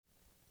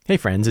Hey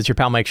friends, it's your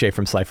pal Mike Shea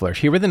from Sly Flourish,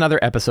 here with another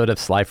episode of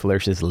Sly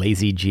Flourish's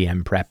Lazy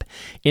GM Prep.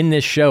 In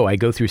this show, I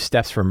go through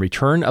steps from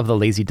Return of the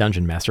Lazy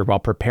Dungeon Master while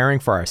preparing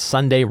for our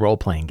Sunday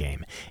role-playing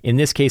game. In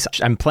this case,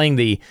 I'm playing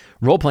the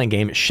role-playing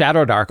game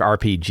Shadowdark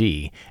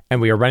RPG,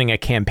 and we are running a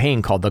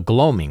campaign called The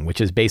Gloaming,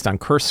 which is based on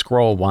Curse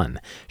Scroll 1.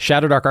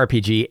 Shadowdark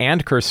RPG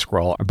and Curse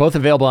Scroll are both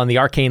available on the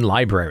Arcane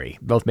Library,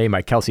 both made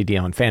by Kelsey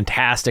Dion.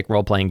 Fantastic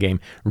role-playing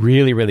game,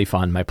 really, really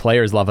fun. My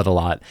players love it a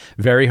lot.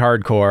 Very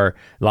hardcore,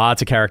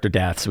 lots of character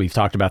deaths. We've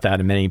talked about that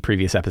in many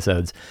previous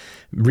episodes.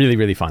 Really,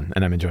 really fun,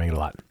 and I'm enjoying it a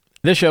lot.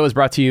 This show is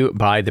brought to you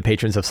by the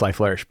patrons of Sly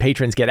Flourish.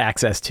 Patrons get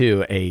access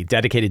to a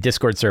dedicated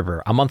Discord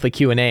server, a monthly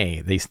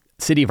Q&A, the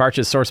City of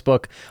Arches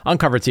sourcebook,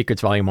 Uncovered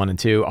Secrets Volume 1 and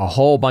 2, a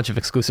whole bunch of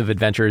exclusive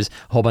adventures,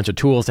 a whole bunch of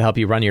tools to help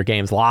you run your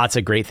games, lots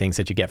of great things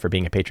that you get for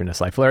being a patron of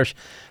Sly Flourish.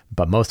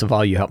 But most of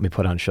all, you help me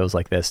put on shows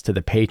like this. To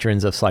the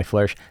patrons of Sly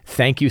Flourish,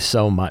 thank you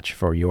so much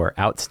for your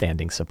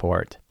outstanding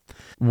support.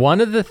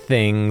 One of the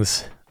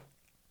things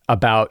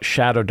about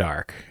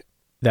Shadowdark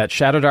that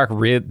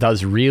Shadowdark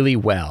does really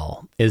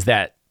well is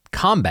that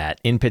combat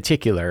in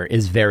particular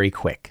is very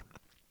quick.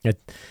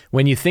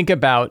 When you think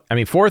about,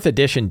 4th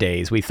edition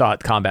days, we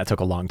thought combat took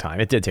a long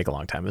time. It did take a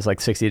long time. It was like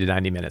 60 to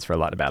 90 minutes for a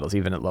lot of battles,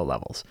 even at low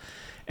levels.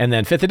 And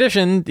then 5th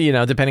edition,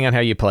 depending on how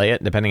you play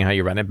it, depending on how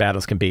you run it,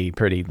 battles can be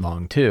pretty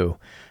long too.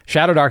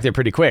 Shadowdark, they're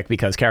pretty quick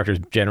because characters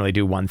generally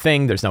do one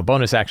thing. There's no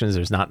bonus actions.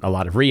 There's not a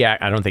lot of I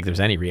don't think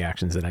there's any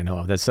reactions that I know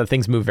of. So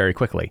things move very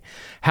quickly.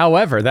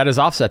 However, that is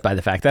offset by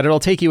the fact that it'll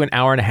take you an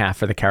hour and a half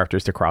for the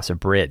characters to cross a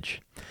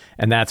bridge.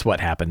 And that's what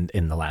happened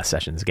in the last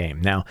session's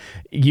game. Now,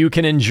 you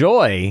can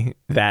enjoy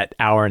that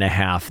hour and a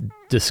half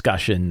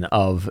discussion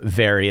of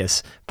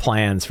various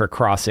plans for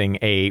crossing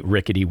a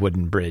rickety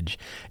wooden bridge.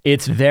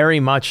 It's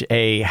very much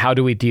a how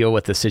do we deal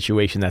with the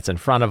situation that's in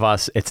front of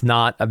us. It's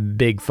not a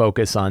big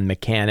focus on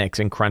mechanics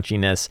and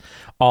crunchiness.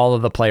 All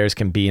of the players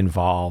can be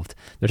involved.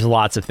 There's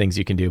lots of things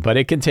you can do, but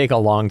it can take a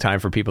long time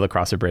for people to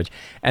cross a bridge.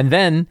 And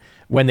then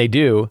when they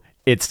do,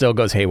 it still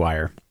goes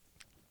haywire.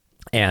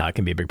 And it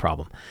can be a big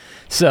problem.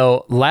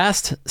 So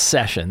last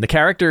session, the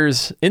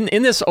characters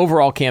in this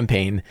overall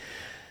campaign,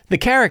 the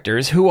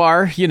characters who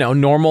are,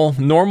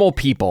 normal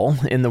people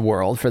in the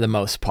world for the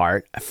most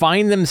part,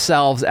 find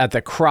themselves at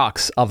the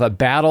crux of a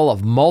battle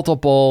of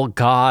multiple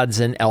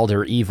gods and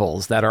elder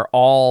evils that are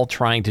all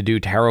trying to do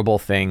terrible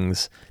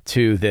things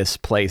to this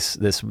place,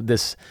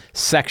 this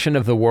section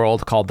of the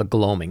world called the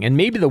Gloaming, and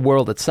maybe the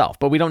world itself,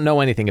 but we don't know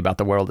anything about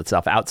the world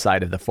itself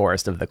outside of the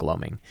forest of the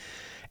Gloaming.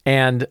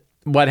 And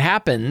what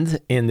happened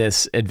in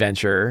this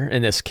adventure,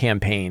 in this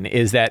campaign,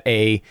 is that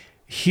a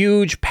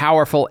huge,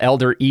 powerful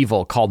elder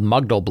evil called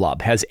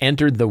Mugdalblub has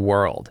entered the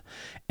world.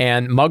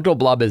 And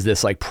Mugdalblub is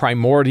this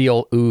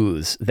primordial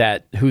ooze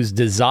whose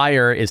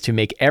desire is to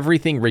make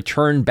everything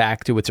return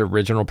back to its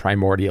original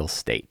primordial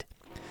state.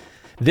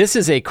 This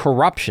is a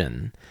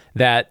corruption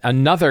that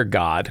another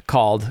god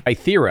called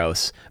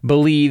Kytheros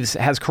believes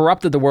has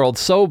corrupted the world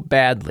so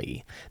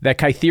badly that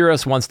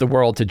Kytheros wants the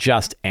world to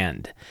just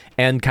end.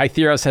 And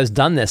Kytheros has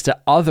done this to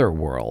other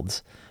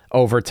worlds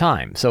over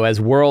time. So as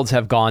worlds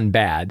have gone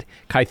bad,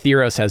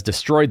 Kytheros has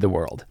destroyed the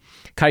world.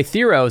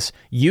 Kytheros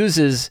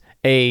uses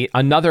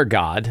another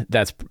god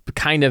that's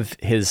kind of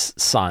his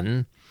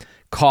son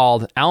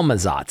called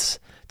Almazatz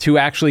to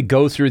actually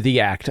go through the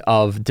act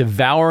of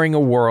devouring a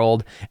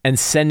world and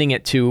sending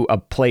it to a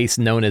place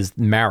known as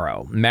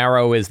Marrow.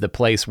 Marrow is the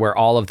place where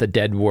all of the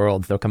dead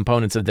worlds, the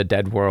components of the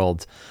dead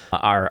world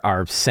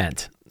are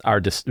sent.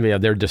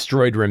 Their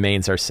destroyed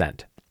remains are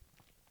sent.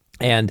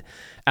 And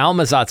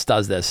Almazatz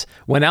does this.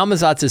 When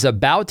Almazatz is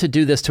about to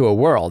do this to a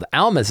world,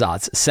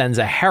 Almazatz sends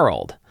a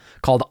herald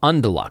called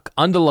Undaluk.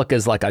 Undaluk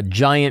is like a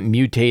giant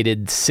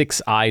mutated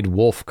six-eyed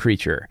wolf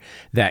creature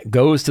that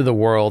goes to the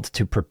world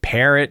to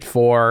prepare it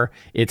for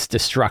its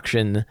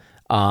destruction,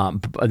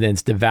 and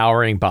its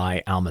devouring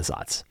by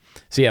Almazatz.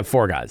 So you have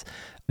 4 gods.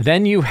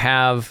 Then you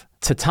have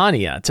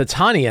Titania.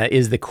 Titania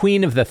is the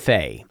queen of the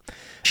Fae.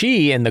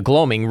 She, in the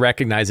Gloaming,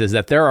 recognizes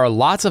that there are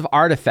lots of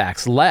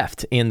artifacts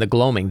left in the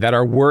Gloaming that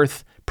are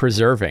worth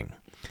preserving.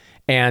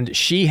 And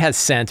she has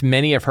sent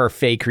many of her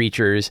Fae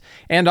creatures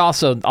and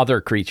also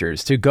other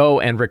creatures to go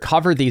and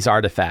recover these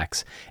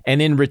artifacts.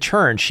 And in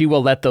return, she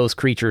will let those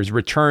creatures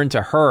return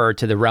to her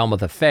to the realm of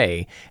the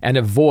Fae and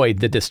avoid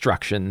the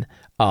destruction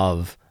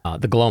of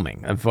the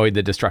Gloaming, avoid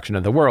the destruction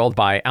of the world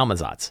by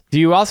Almazatz.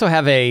 You also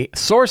have a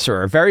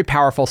sorcerer, a very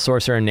powerful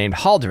sorcerer named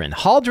Haldren.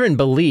 Haldren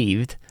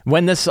believed,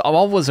 when this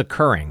all was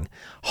occurring,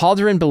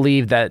 Haldren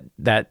believed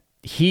that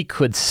he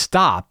could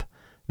stop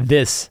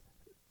this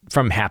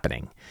from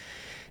happening,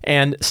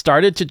 and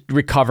started to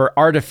recover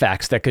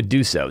artifacts that could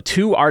do so.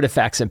 2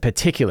 artifacts in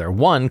particular,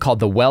 one called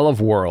the Well of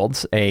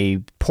Worlds, a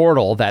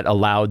portal that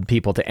allowed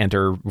people to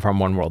enter from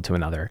one world to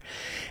another.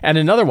 And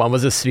another one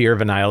was a Sphere of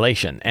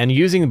Annihilation. And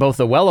using both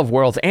the Well of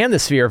Worlds and the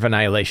Sphere of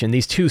Annihilation,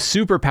 these 2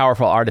 super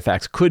powerful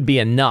artifacts could be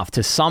enough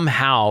to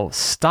somehow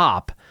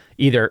stop,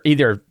 either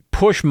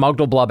push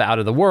Mugdalblub out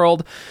of the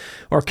world,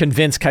 or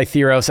convince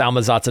Kytheros,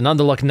 Almazatz, and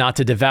Undaluk not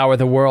to devour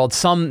the world.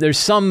 There's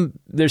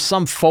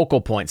some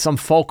focal point, some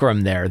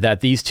fulcrum there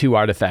that these two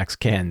artifacts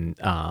can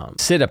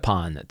sit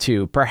upon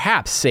to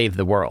perhaps save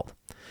the world.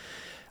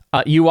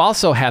 You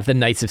also have the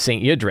Knights of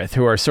St. Yudrith,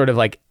 who are sort of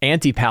like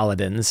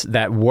anti-paladins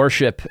that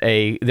worship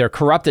they're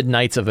corrupted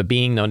knights of a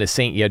being known as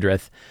St.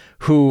 Yudrith,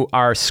 who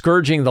are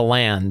scourging the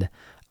land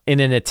in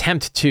an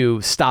attempt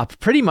to stop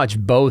pretty much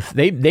both.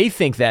 They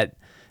think that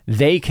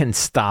they can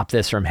stop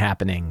this from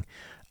happening,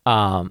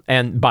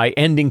 and by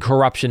ending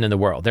corruption in the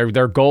world.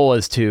 Their goal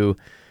is to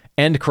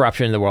end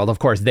corruption in the world. Of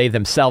course, they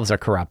themselves are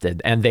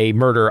corrupted, and they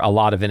murder a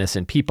lot of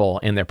innocent people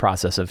in their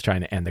process of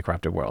trying to end the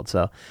corrupted world.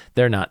 So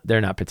they're not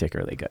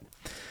particularly good.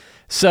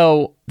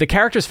 So the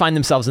characters find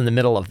themselves in the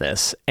middle of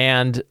this,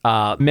 and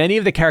many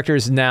of the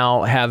characters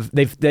now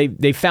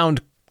they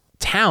found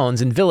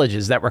towns and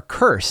villages that were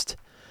cursed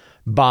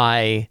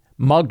by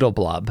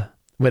Mugdalblub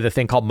with a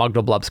thing called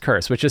Mugdalblub's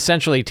Curse, which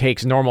essentially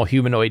takes normal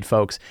humanoid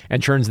folks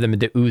and turns them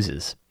into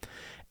oozes.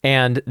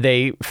 And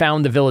they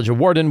found the village of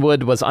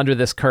Wardenwood was under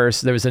this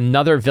curse. There was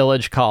another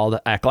village called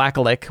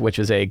Aklakalik, which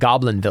is a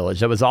goblin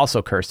village that was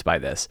also cursed by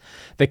this.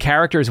 The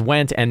characters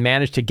went and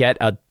managed to get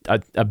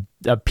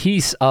a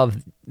piece of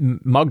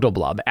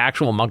Mugdalblub,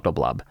 actual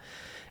Mugdalblub,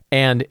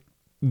 and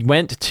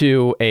went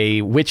to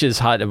a witch's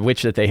hut, a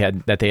witch that they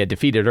had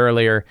defeated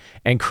earlier,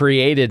 and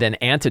created an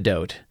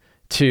antidote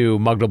to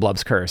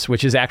Mugdalblub's curse,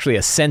 which is actually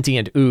a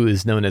sentient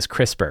ooze known as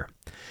Crisper.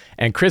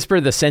 And Crisper,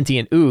 the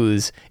sentient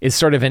ooze, is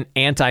sort of an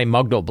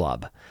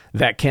anti-Mugdalblub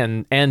that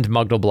can end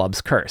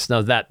Mugdalblub's curse.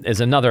 Now, that is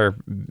another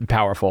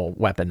powerful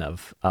weapon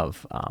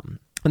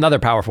another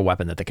powerful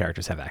weapon that the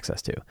characters have access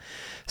to.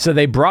 So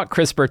they brought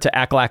Crisper to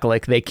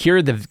Aklakalik. They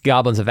cured the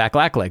goblins of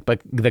Aklakalik,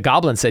 but the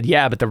goblins said,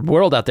 yeah, but the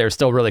world out there is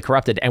still really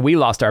corrupted, and we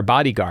lost our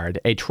bodyguard,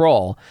 a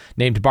troll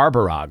named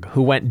Barbarog,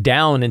 who went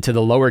down into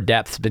the lower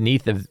depths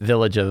beneath the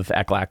village of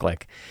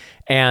Aklakalik,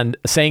 and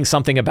saying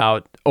something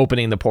about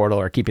opening the portal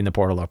or keeping the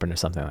portal open or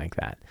something like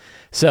that.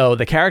 So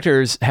the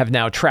characters have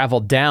now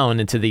traveled down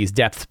into these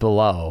depths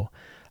below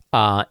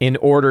in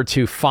order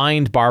to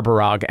find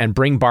Barbarog and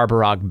bring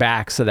Barbarog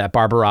back so that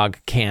Barbarog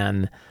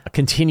can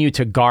continue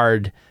to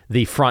guard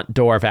the front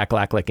door of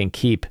Aklaklik and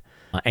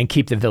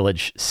keep the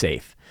village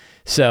safe.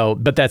 So,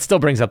 but that still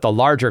brings up the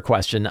larger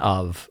question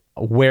of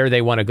where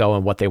they want to go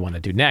and what they want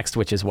to do next,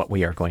 which is what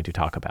we are going to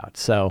talk about.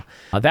 So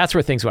that's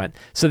where things went.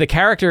 So the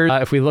character,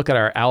 if we look at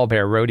our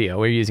Owlbear Rodeo,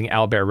 we're using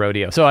Owlbear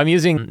Rodeo. So I'm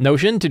using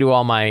Notion to do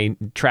all my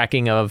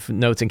tracking of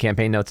notes and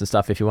campaign notes and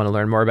stuff. If you want to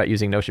learn more about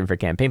using Notion for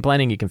campaign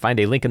planning, you can find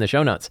a link in the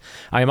show notes.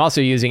 I am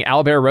also using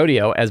Owlbear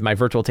Rodeo as my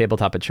virtual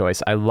tabletop of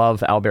choice. I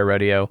love Owlbear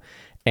Rodeo,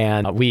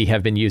 and we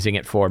have been using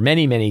it for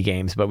many, many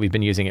games, but we've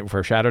been using it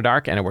for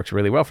Shadowdark, and it works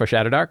really well for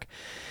Shadowdark.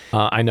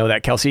 I know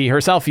that Kelsey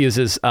herself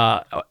uses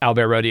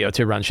Owlbear Rodeo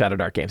to run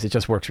Shadowdark games. It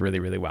just works really,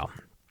 really well.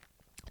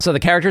 So the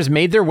characters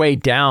made their way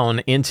down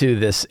into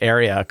this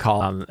area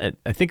called,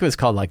 I think it was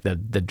called like the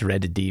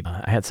Dread Deep.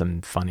 I had some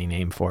funny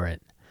name for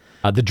it.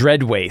 The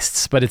Dread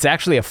Wastes, but it's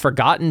actually a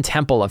forgotten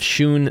temple of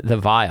Shun the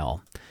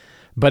Vile.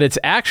 But it's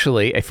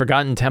actually a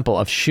forgotten temple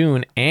of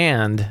Shun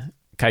and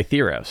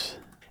Kytheros.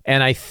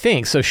 And I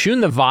think, so Shun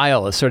the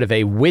Vile is sort of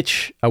a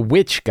witch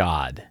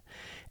god.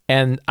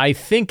 And I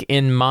think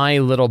in my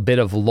little bit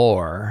of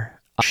lore,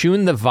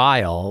 Shun the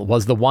Vile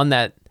was the one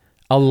that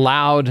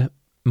allowed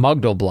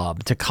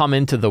Mugdalblub to come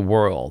into the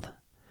world.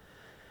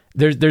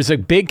 There's a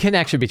big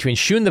connection between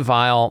Shun the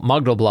Vile,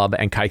 Mugdalblub,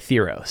 and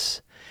Kytheros.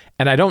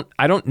 And I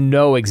don't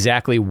know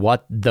exactly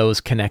what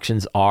those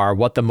connections are,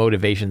 what the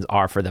motivations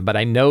are for them, but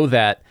I know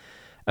that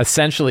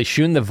essentially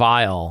Shun the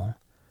Vile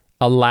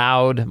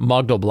allowed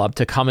Mugdalblub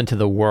to come into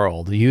the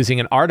world using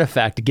an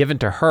artifact given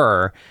to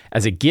her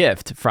as a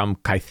gift from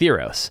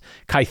Kytheros.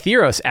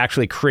 Kytheros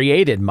actually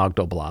created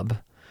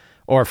Mugdalblub,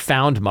 or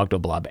found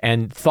Mugdalblub,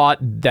 and thought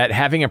that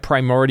having a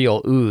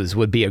primordial ooze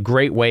would be a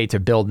great way to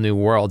build new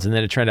worlds. And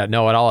then it turned out,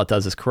 no, all it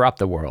does is corrupt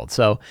the world.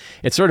 So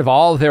it's sort of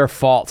all their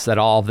faults that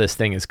all of this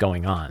thing is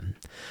going on.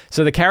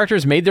 So the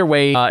characters made their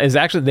way,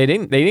 they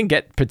didn't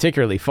get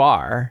particularly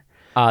far.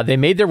 They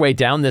made their way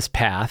down this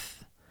path.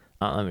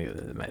 Let me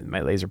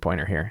my laser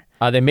pointer here.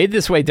 They made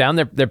this way down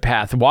their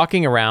path,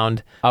 walking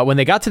around. When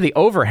they got to the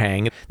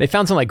overhang, they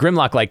found some like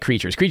Grimlock-like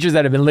creatures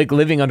that have been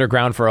living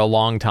underground for a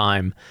long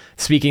time,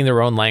 speaking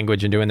their own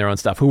language and doing their own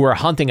stuff, who were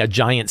hunting a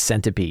giant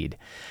centipede.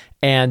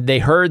 And they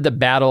heard the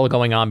battle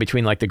going on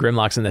between like the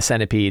Grimlocks and the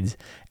centipedes,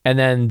 and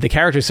then the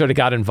characters sort of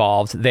got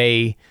involved.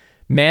 They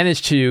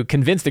managed to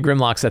convince the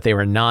Grimlocks that they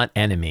were not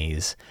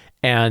enemies,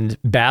 and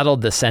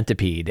battled the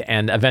centipede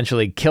and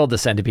eventually killed the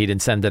centipede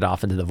and sent it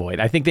off into the void.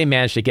 I think they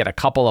managed to get a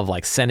couple of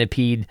like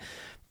centipede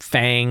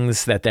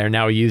fangs that they're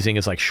now using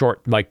as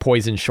like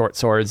poison short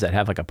swords that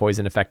have like a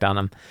poison effect on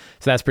them.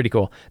 So that's pretty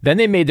cool. Then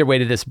they made their way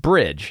to this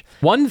bridge.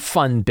 One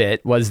fun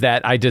bit was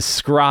that I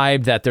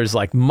described that there's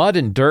like mud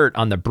and dirt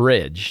on the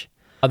bridge.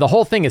 The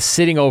whole thing is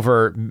sitting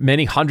over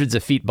many hundreds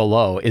of feet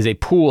below is a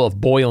pool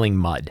of boiling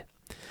mud.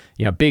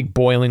 Big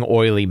boiling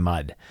oily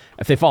mud.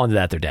 If they fall into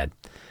that, they're dead.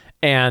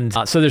 And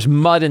so there's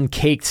mud and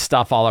caked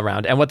stuff all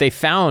around. And what they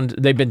found,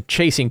 they've been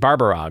chasing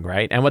Barbarog,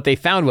 right? And what they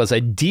found was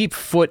a deep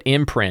foot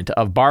imprint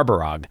of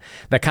Barbarog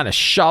that kind of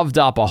shoved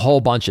up a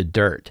whole bunch of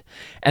dirt.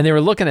 And they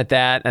were looking at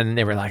that and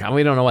they were like, oh,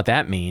 we don't know what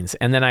that means.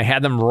 And then I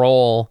had them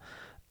roll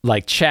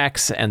like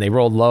checks and they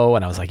rolled low.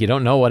 And I was like, you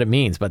don't know what it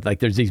means. But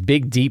like there's these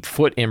big deep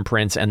foot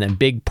imprints and then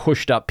big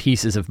pushed up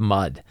pieces of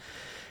mud.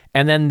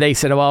 And then they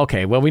said, well,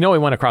 okay, well, we know we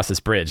went across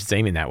this bridge. It's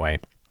aiming that way.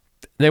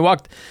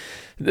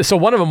 So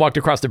one of them walked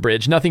across the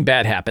bridge. Nothing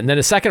bad happened. Then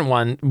a second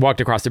one walked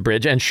across the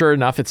bridge, and sure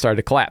enough, it started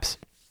to collapse.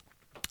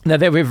 Now,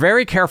 they were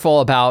very careful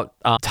about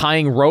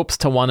tying ropes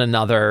to one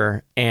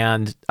another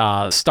and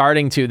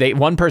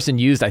one person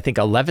used, I think,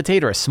 a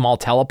levitate or a small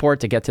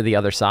teleport to get to the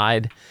other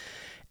side.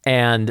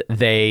 And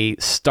they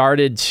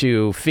started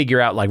to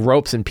figure out like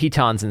ropes and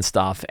pitons and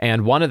stuff.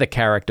 And one of the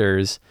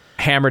characters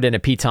hammered in a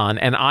piton,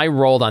 and I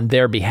rolled on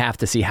their behalf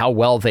to see how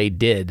well they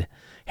did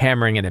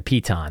hammering in a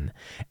piton.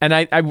 And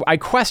I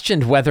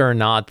questioned whether or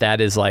not that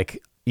is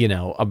like, you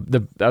know,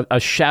 a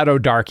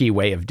Shadowdarky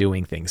way of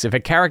doing things. If a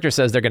character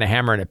says they're going to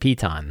hammer in a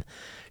piton,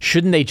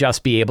 shouldn't they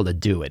just be able to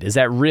do it? Is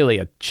that really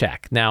a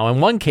check? Now, in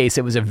one case,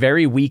 it was a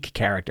very weak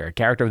character, a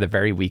character with a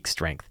very weak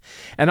strength.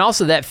 And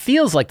also that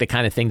feels like the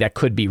kind of thing that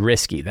could be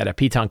risky, that a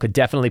piton could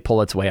definitely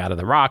pull its way out of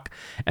the rock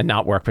and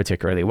not work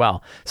particularly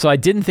well. So I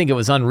didn't think it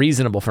was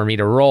unreasonable for me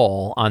to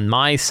roll on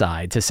my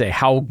side to say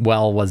how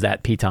well was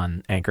that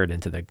piton anchored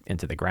into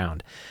the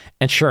ground.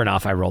 And sure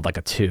enough, I rolled like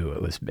a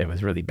 2. It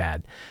was really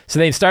bad. So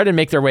they started to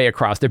make their way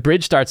across. The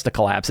bridge starts to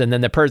collapse, and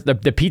then the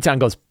piton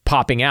goes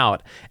popping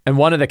out, and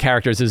one of the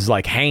characters is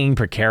like hanging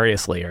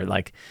precariously, or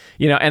like,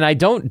 you know. And I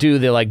don't do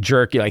the like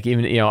jerky, like,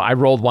 even, you know, I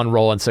rolled one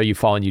roll and so you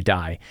fall and you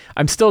die.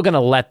 I'm still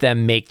gonna let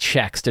them make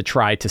checks to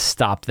try to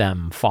stop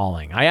them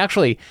falling. I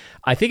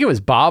think it was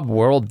Bob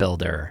World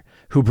Builder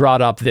who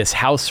brought up this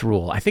house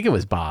rule. I think it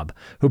was Bob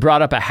who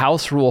brought up a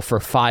house rule for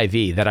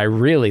 5e that I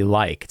really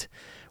liked,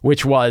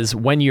 which was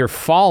when you're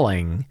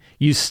falling,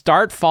 you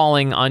start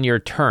falling on your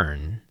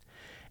turn,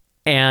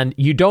 and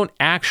you don't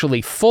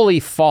actually fully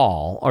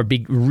fall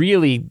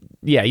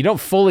you don't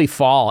fully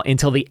fall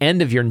until the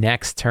end of your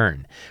next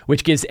turn,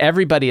 which gives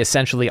everybody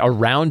essentially a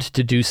round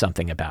to do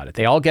something about it.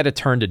 They all get a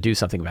turn to do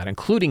something about it,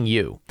 including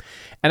you.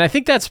 And I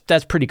think that's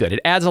pretty good. It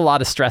adds a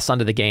lot of stress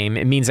onto the game.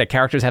 It means that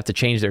characters have to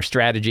change their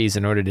strategies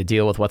in order to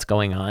deal with what's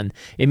going on.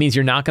 It means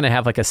you're not going to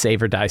have like a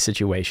save or die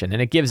situation,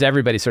 and it gives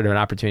everybody sort of an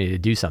opportunity to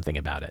do something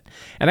about it.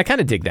 And I kind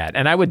of dig that.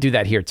 And I would do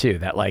that here too,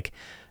 that like,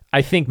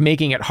 I think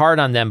making it hard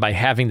on them by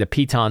having the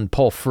piton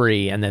pull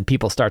free and then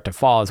people start to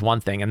fall is one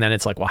thing. And then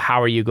it's like, well,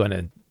 how are you going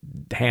to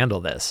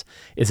handle this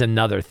is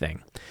another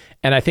thing.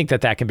 And I think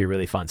that can be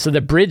really fun. So the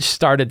bridge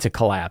started to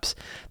collapse.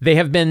 They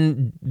have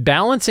been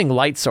balancing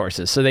light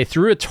sources. So they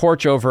threw a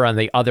torch over on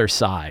the other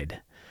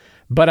side.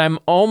 But I'm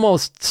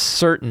almost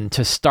certain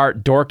to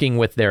start dorking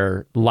with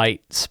their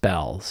light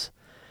spells.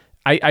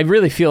 I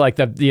really feel like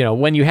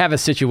when you have a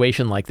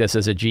situation like this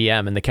as a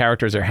GM and the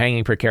characters are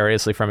hanging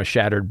precariously from a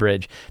shattered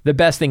bridge, the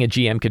best thing a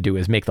GM could do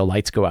is make the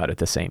lights go out at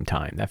the same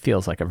time. That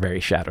feels like a very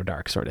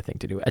Shadowdark sort of thing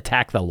to do.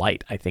 Attack the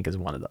light, I think, is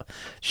one of the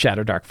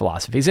Shadowdark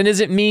philosophies. And is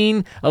it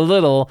mean? A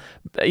little,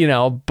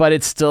 but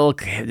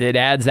it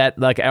adds that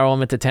like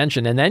element of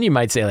tension. And then you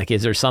might say, like,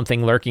 is there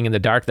something lurking in the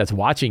dark that's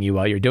watching you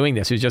while you're doing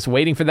this, who's just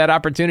waiting for that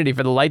opportunity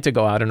for the light to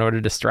go out in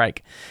order to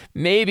strike?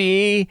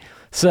 Maybe.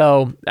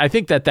 So I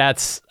think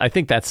that's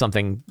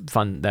something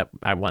fun that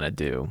I want to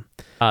do.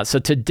 So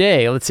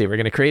today, let's see, we're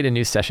going to create a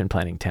new session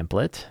planning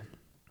template.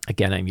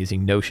 Again, I'm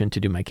using Notion to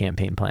do my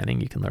campaign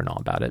planning. You can learn all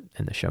about it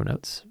in the show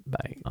notes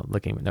by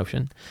looking at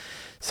Notion.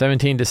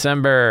 17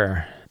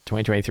 December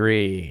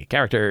 2023,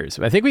 characters.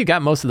 I think we've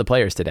got most of the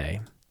players today.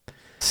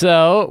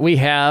 So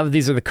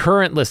these are the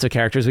current list of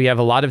characters. We have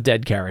a lot of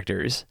dead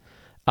characters.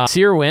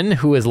 Sirwin,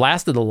 who has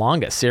lasted the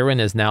longest. Sirwin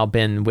has now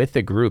been with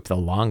the group the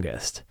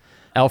longest.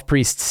 Elf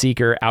priest,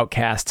 seeker,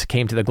 outcast,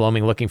 came to the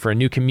Gloaming looking for a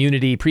new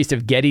community. Priest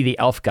of Gedi, the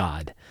elf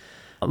god.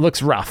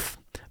 Looks rough.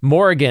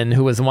 Morgan,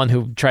 who was the one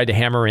who tried to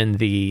hammer in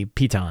the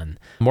piton.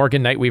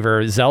 Morgan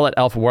Nightweaver, zealot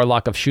elf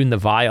warlock of Shun the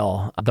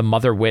Vile, the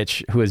mother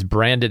witch who is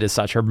branded as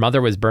such. Her mother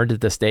was burned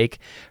at the stake.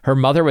 Her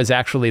mother was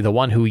actually the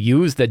one who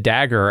used the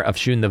dagger of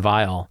Shun the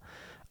Vile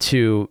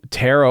to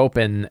tear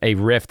open a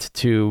rift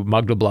to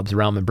Mugdalblub's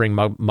realm and bring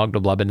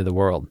Mugdalblub into the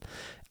world.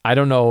 I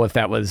don't know if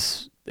that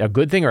was a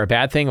good thing or a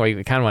bad thing, or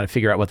you kind of want to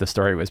figure out what the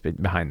story was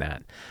behind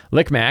that.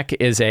 Lickmack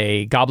is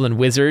a goblin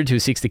wizard who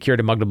seeks the cure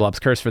to Mugdalblub's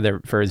curse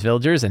for his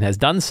villagers and has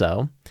done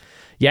so.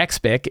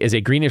 Yaxpic is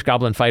a greenish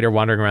goblin fighter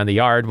wandering around the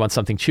yard, wants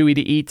something chewy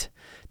to eat.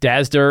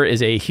 Dazdur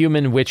is a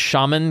human witch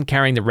shaman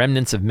carrying the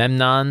remnants of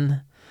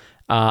Memnon.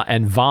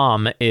 And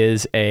Vom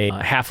is a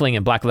halfling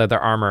in black leather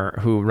armor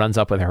who runs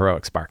up with a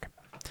heroic spark.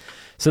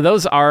 So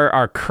those are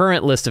our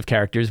current list of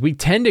characters. We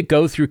tend to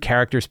go through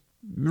characters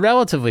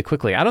relatively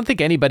quickly. I don't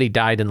think anybody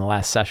died in the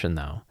last session,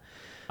 though.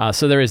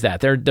 So there is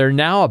that. They're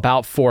now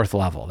about 4th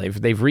level.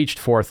 They've reached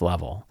 4th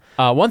level.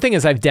 One thing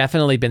is I've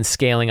definitely been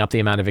scaling up the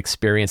amount of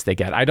experience they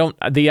get.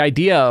 The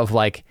idea of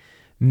like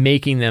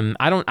making them.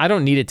 I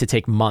don't need it to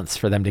take months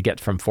for them to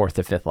get from 4th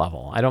to 5th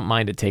level. I don't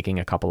mind it taking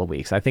a couple of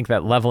weeks. I think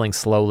that leveling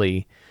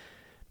slowly.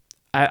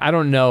 I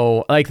don't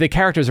know, like the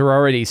characters are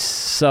already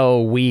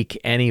so weak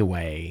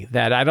anyway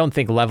that I don't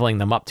think leveling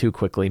them up too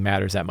quickly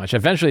matters that much.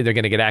 Eventually they're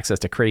going to get access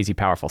to crazy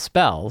powerful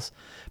spells,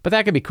 but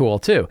that could be cool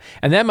too.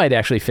 And that might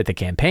actually fit the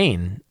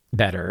campaign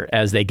better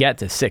as they get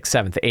to 6th,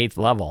 7th, 8th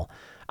level.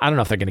 I don't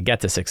know if they're going to get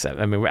to 6th, 7th.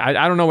 I mean,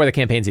 I don't know where the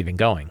campaign's even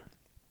going.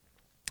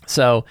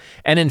 So,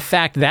 and in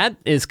fact, that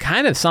is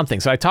kind of something.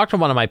 So I talked to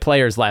one of my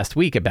players last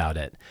week about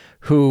it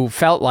who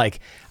felt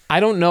like, I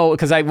don't know,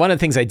 because one of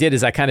the things I did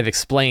is I kind of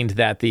explained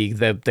that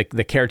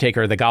the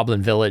caretaker of the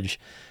Goblin Village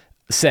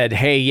said,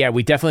 hey, yeah,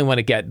 we definitely want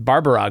to get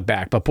Barbarog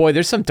back, but boy,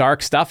 there's some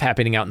dark stuff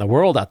happening out in the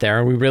world out there,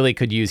 and we really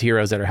could use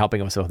heroes that are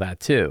helping us with that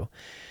too.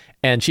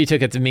 And she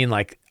took it to mean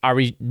like, are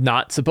we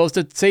not supposed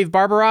to save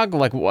Barbarog?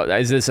 Like, what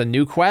is this a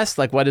new quest?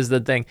 Like, what is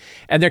the thing?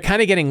 And they're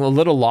kind of getting a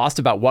little lost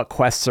about what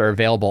quests are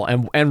available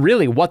and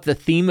really what the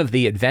theme of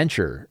the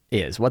adventure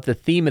is, what the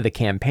theme of the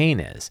campaign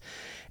is.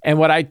 And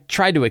what I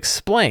tried to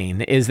explain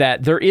is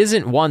that there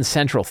isn't one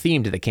central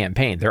theme to the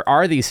campaign. There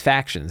are these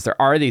factions,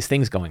 there are these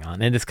things going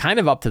on, and it's kind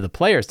of up to the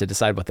players to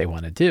decide what they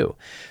want to do.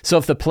 So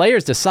if the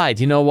players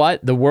decide, you know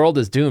what, the world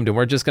is doomed, and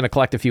we're just going to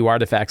collect a few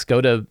artifacts, go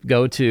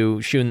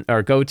to Shun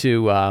or go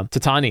to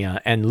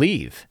Titania and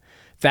leave,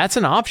 that's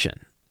an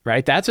option,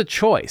 right? That's a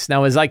choice.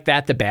 Now, is like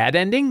that the bad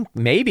ending?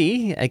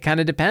 Maybe. It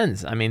kind of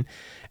depends. I mean.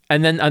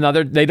 And then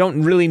they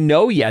don't really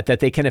know yet that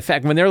they can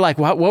affect. When they're like,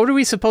 what are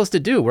we supposed to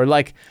do? We're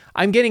like,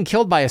 I'm getting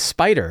killed by a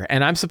spider,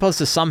 and I'm supposed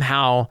to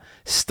somehow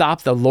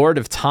stop the Lord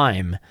of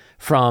Time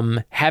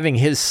from having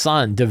his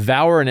son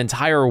devour an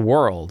entire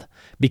world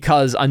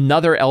because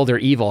another elder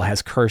evil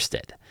has cursed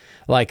it.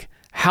 Like,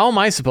 how am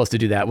I supposed to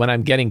do that when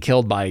I'm getting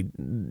killed by,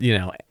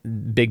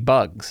 big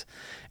bugs?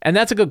 And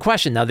that's a good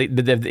question. Now,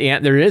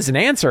 there is an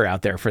answer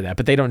out there for that,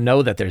 but they don't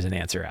know that there's an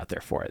answer out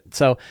there for it.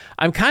 So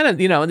I'm kind of,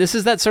 this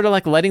is that sort of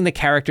like letting the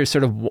characters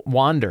sort of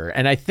wander.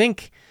 And I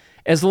think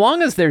as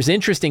long as there's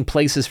interesting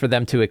places for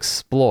them to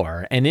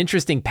explore and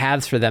interesting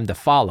paths for them to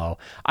follow,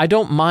 I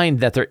don't mind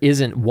that there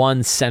isn't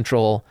one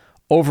central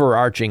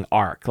overarching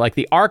arc. Like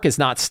the arc is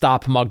not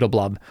stop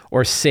Mugdalblub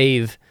or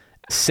save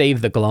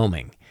the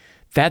Gloaming.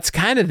 That's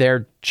kind of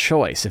their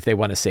choice if they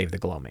want to save the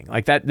Gloaming.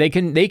 Like that, they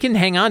can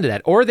hang on to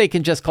that, or they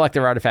can just collect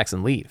their artifacts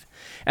and leave.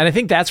 And I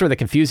think that's where the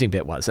confusing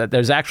bit was, that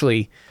there's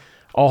actually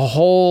a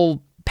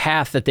whole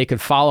path that they could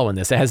follow in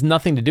this that has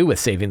nothing to do with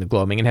saving the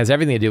Gloaming and has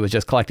everything to do with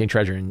just collecting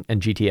treasure and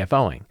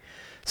GTFOing.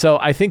 So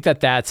I think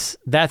that's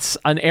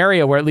an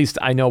area where at least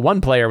I know one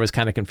player was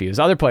kind of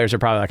confused. Other players are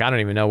probably like, I don't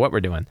even know what we're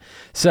doing.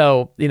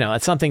 So,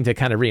 it's something to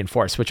kind of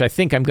reinforce, which I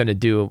think I'm going to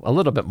do a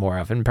little bit more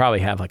of and probably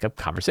have like a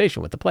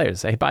conversation with the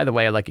players. Say, hey, by the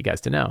way, I'd like you guys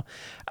to know.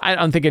 I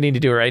don't think I need to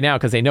do it right now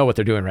because they know what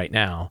they're doing right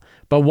now.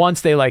 But once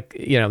they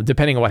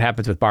depending on what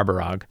happens with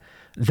Barbarog,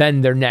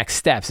 then their next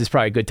steps is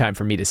probably a good time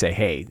for me to say,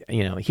 hey,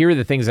 here are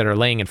the things that are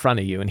laying in front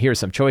of you, and here's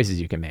some choices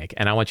you can make.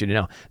 And I want you to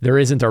know there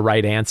isn't a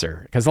right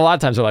answer. Because a lot of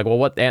times they're like, well,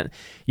 what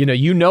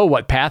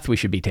path we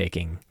should be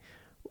taking.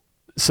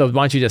 So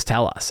why don't you just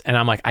tell us? And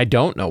I'm like, I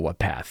don't know what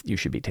path you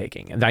should be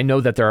taking. And I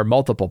know that there are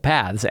multiple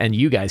paths, and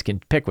you guys can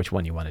pick which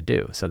one you want to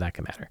do. So that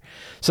can matter.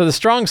 So the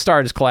strong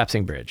start is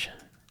Collapsing Bridge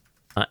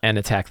and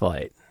Attack the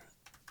Light.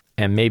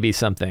 And maybe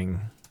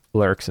something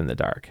lurks in the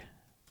dark.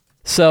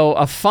 So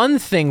a fun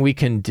thing we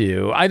can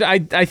do, I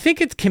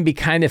think it can be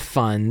kind of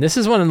fun. This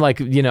is one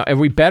are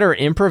we better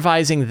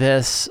improvising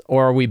this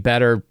or are we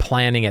better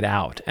planning it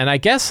out? And I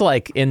guess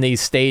in the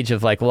stage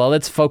of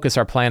let's focus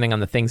our planning on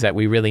the things that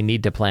we really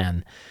need to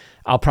plan.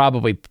 I'll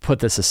probably put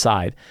this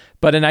aside.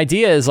 But an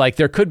idea is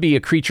there could be a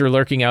creature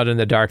lurking out in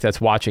the dark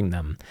that's watching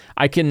them.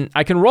 I can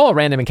roll a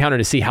random encounter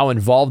to see how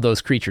involved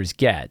those creatures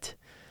get.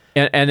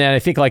 And then I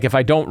think if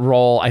I don't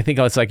roll, I think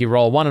it's you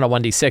roll 1 on a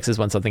 1d6 is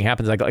when something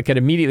happens. I could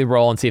immediately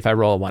roll and see if I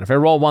roll a 1. If I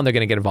roll a 1, they're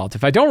going to get involved.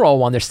 If I don't roll a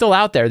 1, they're still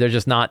out there. They're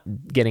just not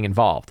getting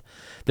involved.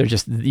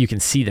 You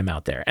can see them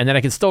out there. And then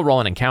I can still roll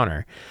an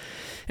encounter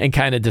and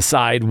kind of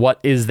decide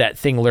what is that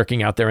thing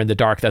lurking out there in the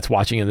dark that's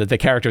watching and that the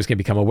characters can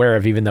become aware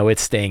of even though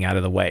it's staying out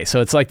of the way. So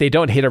it's they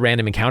don't hit a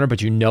random encounter,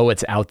 but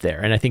it's out there.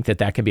 And I think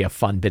that can be a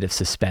fun bit of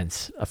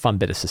suspense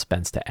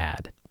to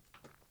add.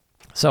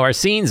 So our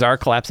scenes are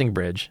Collapsing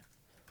Bridge,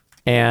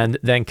 and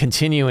then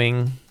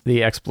continuing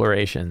the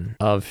exploration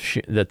of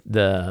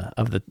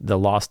the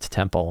lost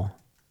temple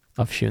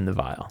of Shun the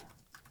Vile.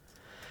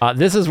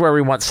 This is where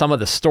we want some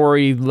of the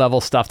story level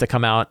stuff to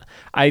come out.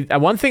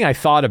 One thing I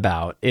thought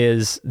about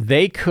is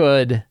they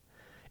could,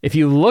 if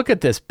you look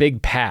at this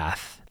big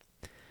path,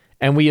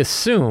 and we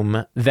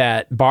assume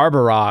that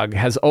Barbarog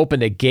has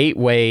opened a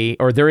gateway,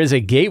 or there is a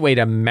gateway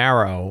to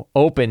Marrow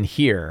open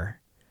here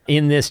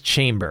in this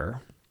chamber,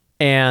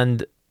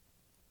 and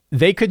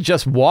they could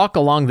just walk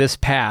along this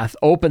path,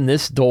 open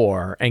this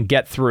door, and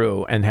get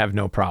through and have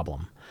no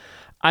problem.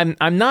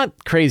 I'm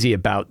not crazy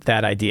about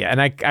that idea,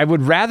 and I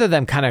would rather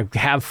them kind of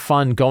have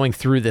fun going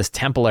through this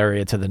temple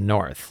area to the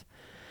north.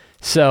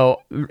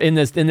 So in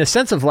the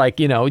sense of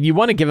you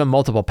want to give them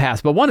multiple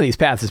paths, but one of these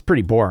paths is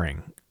pretty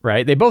boring.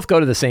 right? They both go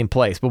to the same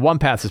place, but one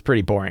path is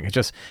pretty boring. It's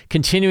just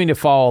continuing to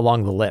fall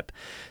along the lip.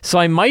 So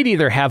I might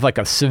either have like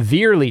a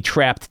severely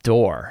trapped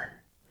door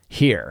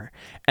here,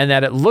 and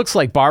that it looks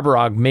like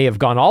Barbarog may have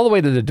gone all the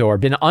way to the door,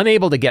 been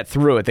unable to get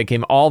through it, then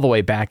came all the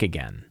way back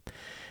again.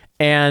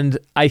 And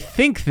I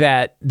think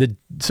that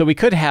so we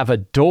could have a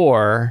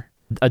door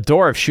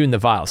of Shun the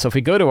Vile. So if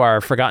we go to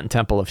our Forgotten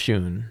Temple of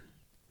Shun,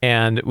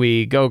 and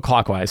we go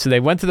clockwise. So they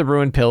went to the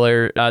ruined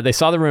pillar. They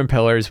saw the ruined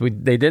pillars.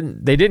 They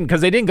didn't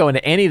because they didn't go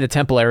into any of the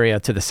temple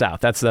area to the south.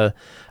 That's a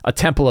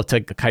temple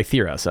to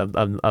Kytheros.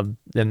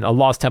 And a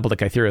lost temple to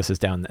Kytheros is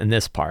down in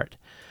this part.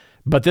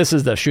 But this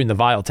is the Shun the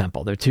Vile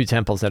temple. There are two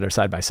temples that are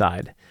side by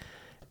side.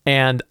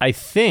 And I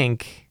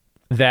think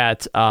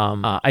that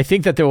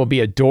there will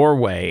be a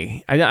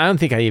doorway. I don't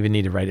think I even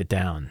need to write it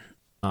down.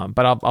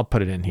 But I'll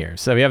put it in here.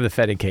 So we have the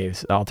Fetid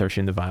Caves, altar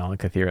Shun the Vile, and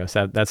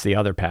Kytheros. That's the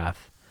other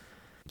path.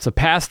 So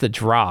past the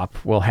drop,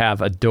 we'll have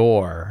a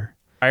door,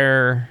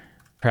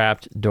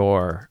 fire-trapped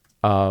door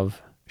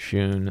of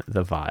Shun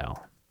the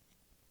Vile.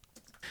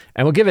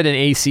 And we'll give it an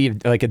AC,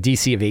 like a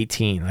DC of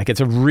 18. Like it's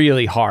a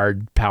really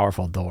hard,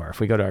 powerful door. If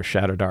we go to our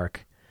Shadowdark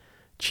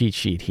cheat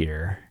sheet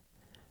here,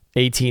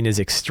 18 is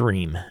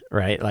extreme,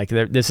 right? Like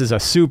this is a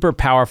super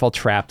powerful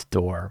trapped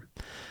door.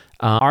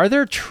 Are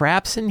there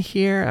traps in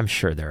here? I'm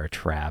sure there are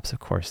traps. Of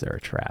course there are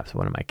traps.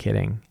 What am I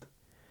kidding?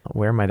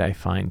 Where might I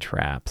find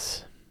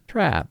traps?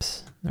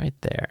 Traps right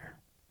there.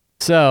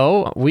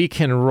 So we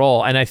can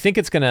roll, and I think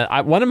it's gonna.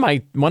 One of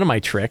my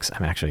tricks.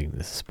 I'm actually,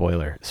 this is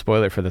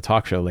spoiler for the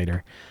talk show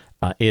later,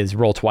 is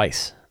roll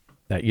twice.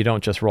 That you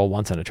don't just roll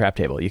once on a trap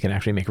table. You can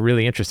actually make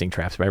really interesting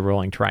traps by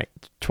rolling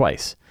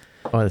twice.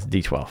 Oh, that's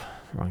D12.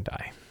 Wrong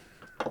die.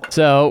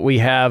 So we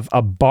have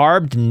a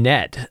barbed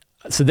net.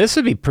 So this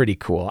would be pretty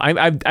cool.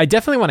 I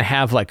definitely want to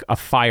have like a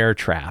fire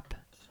trap.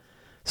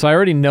 So I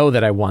already know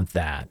that I want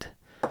that.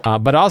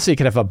 But also you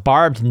could have a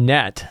barbed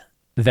net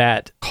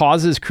that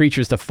causes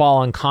creatures to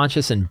fall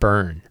unconscious and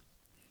burn.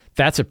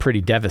 That's a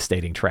pretty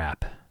devastating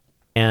trap.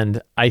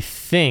 And I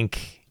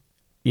think,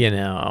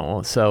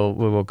 so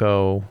we will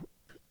go,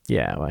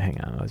 hang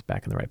on, I was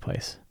back in the right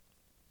place.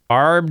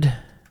 Barbed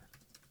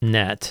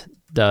net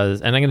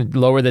does, and I'm going to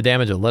lower the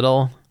damage a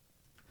little,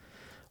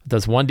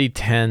 does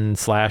 1d10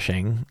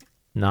 slashing,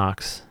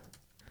 knocks,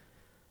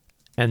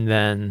 and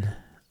then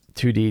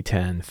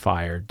 2d10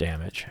 fire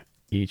damage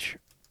each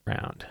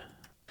round.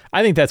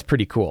 I think that's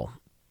pretty cool.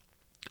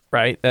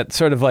 Right? That's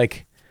sort of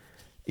like,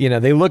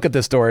 they look at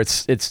this door,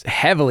 it's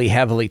heavily,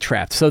 heavily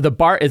trapped. So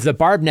is the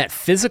barbed net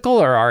physical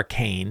or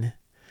arcane?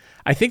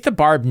 I think the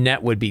barbed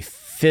net would be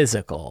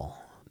physical.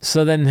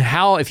 So then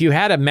if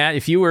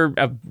you were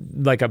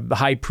like a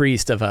high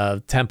priest of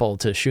a temple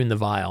to Shun the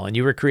Vile, and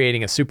you were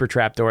creating a super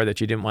trap door that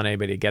you didn't want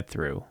anybody to get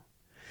through.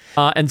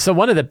 And so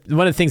one of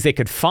the things they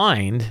could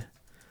find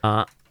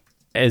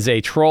is a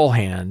troll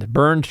hand,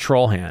 burned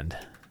troll hand,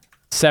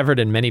 severed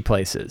in many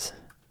places.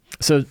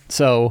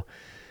 So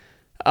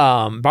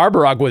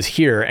Barbarog was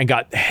here and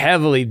got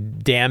heavily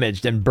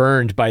damaged and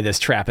burned by this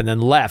trap and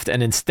then left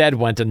and instead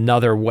went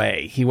another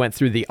way. He went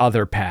through the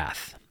other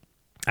path.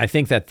 I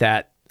think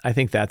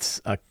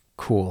that's a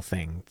cool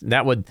thing.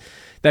 That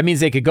means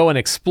they could go and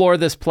explore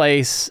this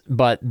place,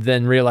 but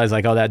then realize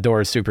like, oh, that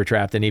door is super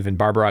trapped and even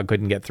Barbarog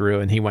couldn't get through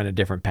and he went a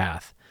different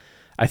path.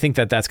 I think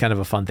that's kind of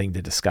a fun thing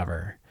to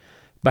discover.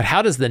 But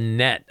how does the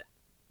net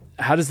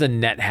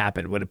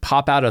happen? Would it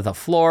pop out of the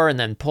floor and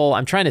then pull?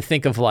 I'm trying to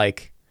think of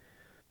like,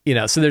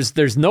 so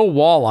there's no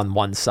wall on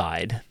one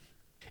side.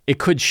 It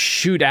could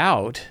shoot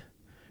out,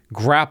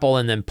 grapple,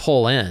 and then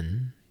pull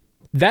in.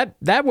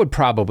 That would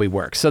probably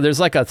work. So there's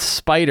like a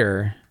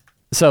spider.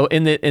 So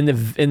in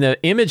the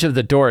image of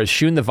the door is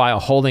Shun the Vile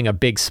holding a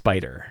big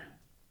spider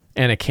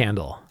and a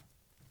candle.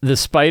 The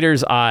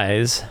spider's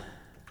eyes,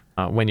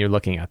 when you're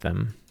looking at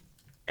them,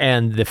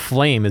 and the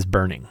flame is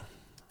burning.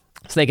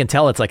 So they can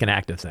tell it's like an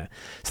active set.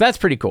 So that's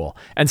pretty cool.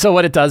 And so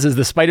what it does is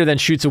the spider then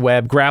shoots a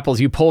web, grapples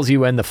you, pulls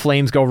you in, the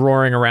flames go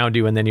roaring around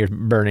you, and then you're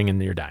burning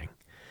and you're dying.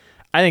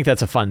 I think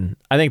that's a fun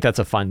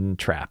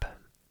trap,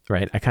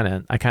 right? I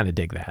kind of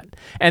dig that.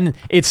 And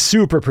it's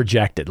super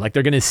projected. Like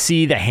they're going to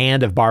see the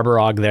hand of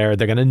Barbarog there.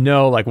 They're going to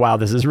know like, wow,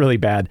 this is really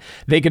bad.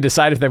 They can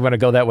decide if they want to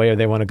go that way or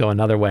they want to go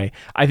another way.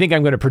 I think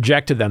I'm going to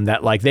project to them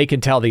that like they can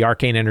tell the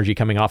arcane energy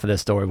coming off of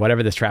this door,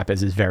 whatever this trap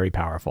is very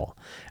powerful.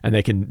 And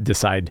they can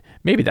decide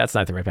maybe that's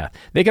not the right path.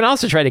 They can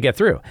also try to get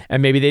through,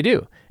 and maybe they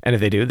do. And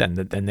if they do, then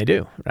they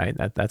do, right?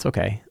 That's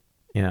okay.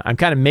 I'm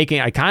kind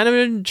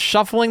of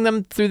shuffling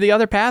them through the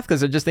other path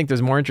because I just think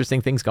there's more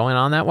interesting things going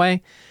on that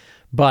way.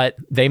 But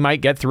they might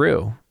get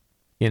through.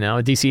 A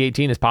DC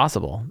 18 is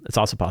possible. It's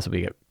also possible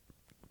you get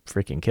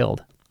freaking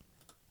killed.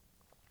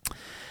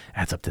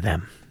 That's up to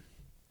them.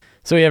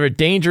 So we have a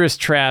dangerous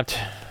trapped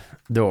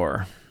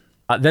door.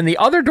 Then the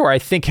other door, I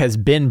think, has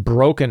been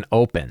broken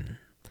open.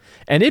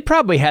 And it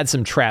probably had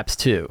some traps,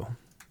 too.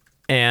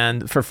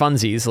 And for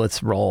funsies,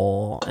 let's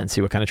roll and see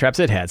what kind of traps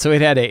it had. So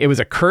it was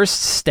a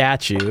cursed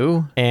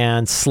statue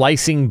and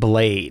slicing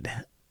blade,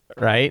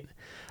 right?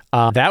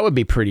 That would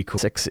be pretty cool.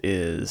 6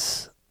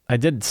 is... I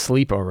did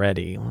sleep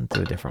already. Let's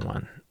do a different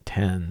one.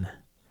 10.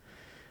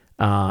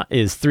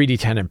 is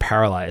 3d10 and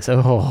paralyzed.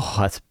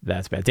 Oh,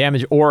 that's bad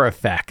damage or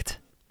effect.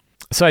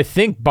 So I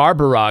think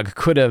Barbarog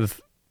could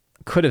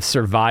have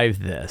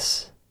survived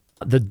this.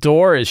 The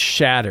door is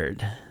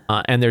shattered,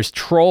 and there's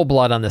troll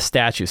blood on the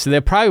statue. So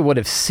they probably would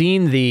have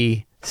seen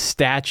the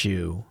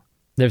statue.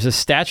 There's a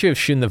statue of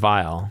Shun the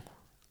Vile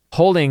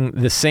holding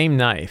the same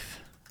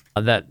knife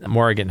that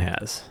Morrigan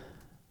has,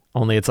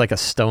 only it's like a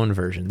stone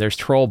version. There's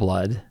troll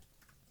blood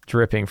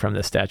dripping from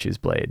the statue's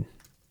blade.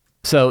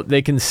 So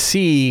they can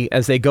see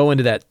as they go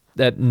into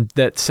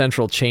that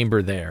central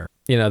chamber there,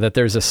 that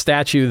there's a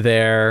statue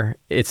there.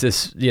 It's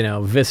this,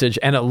 visage,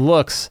 and it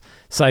looks,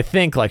 so I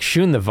think like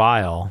Shun the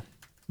Vile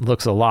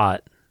looks a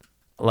lot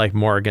like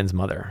Morrigan's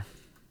mother.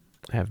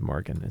 I have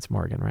Morrigan. It's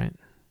Morrigan, right?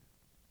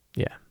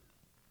 Yeah.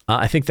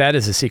 I think that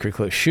is a secret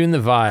clue. Shun the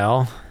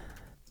Vile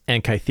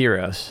and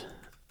Kytheros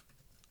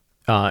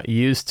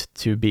used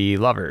to be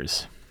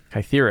lovers.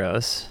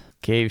 Kytheros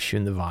gave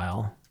Shun the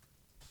Vile,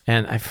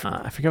 and I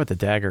forget what the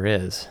dagger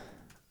is.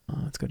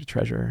 Let's go to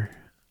treasure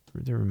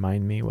to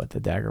remind me what the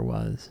dagger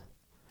was.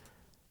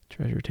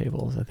 Treasure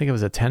tables. I think it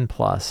was a 10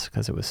 plus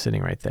because it was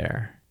sitting right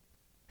there.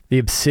 The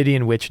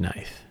obsidian witch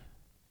knife.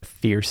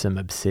 Fearsome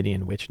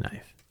obsidian witch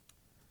knife.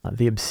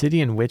 The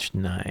obsidian witch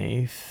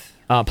knife.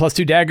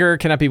 +2 dagger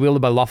cannot be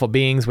wielded by lawful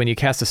beings. When you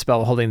cast a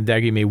spell holding the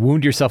dagger, you may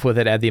wound yourself with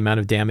it. Add the amount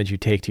of damage you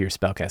take to your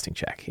spellcasting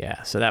check.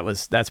 Yeah, so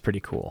that's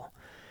pretty cool.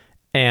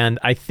 And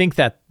I think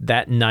that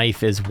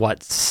knife is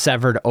what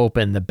severed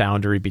open the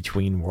boundary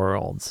between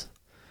worlds.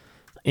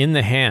 In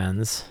the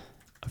hands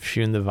of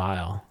Shun the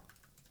Vile,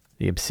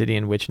 the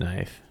obsidian witch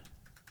knife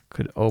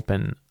could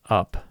open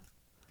up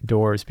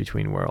doors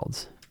between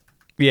worlds.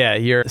 Yeah,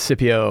 your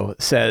Scipio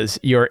says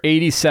your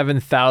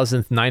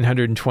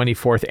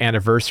 87,924th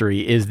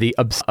anniversary is the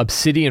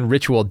obsidian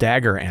ritual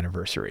dagger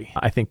anniversary.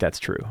 I think that's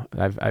true.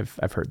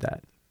 I've heard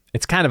that.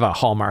 It's kind of a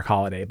Hallmark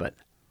holiday, but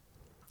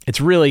it's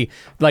really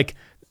like,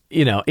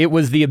 it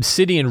was the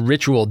obsidian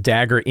ritual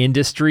dagger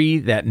industry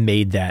that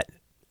made that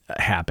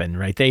happen,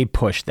 right? They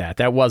pushed that.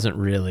 That wasn't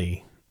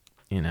really,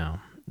 it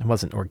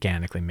wasn't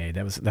organically made.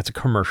 That's a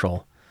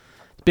commercial,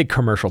 big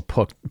commercial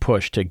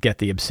push to get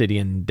the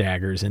obsidian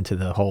daggers into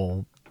the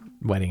whole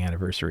wedding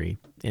anniversary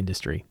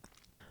industry.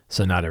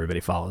 So not everybody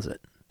follows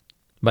it,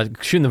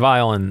 but Shun the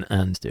Vile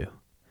and do.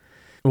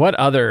 What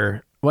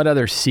other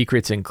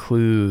secrets and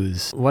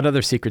clues? What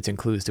other secrets and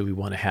clues do we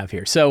want to have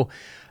here? So,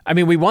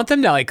 we want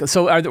them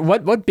to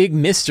what big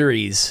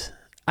mysteries?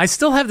 I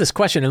still have this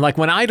question, and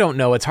when I don't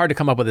know, it's hard to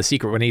come up with a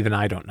secret when even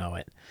I don't know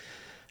it.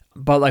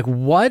 But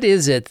what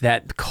is it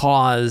that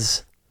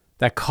causes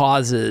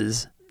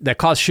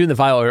Shun the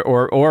Vile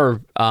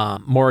or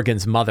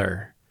Morrigan's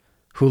mother,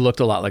 who looked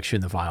a lot like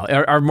Shun the Vile?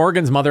 Are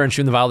Morrigan's mother and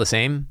Shun the Vile the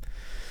same?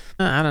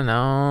 I don't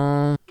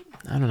know.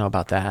 I don't know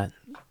about that.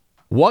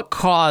 What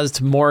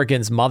caused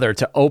Morrigan's mother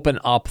to open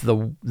up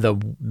the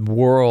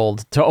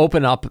world, to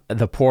open up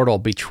the portal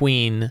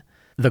between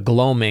the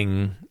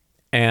Gloaming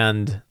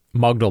and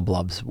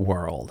Mugdalblub's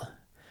world?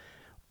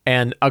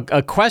 And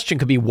a question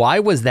could be, why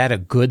was that a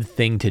good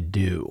thing to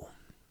do?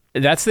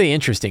 That's the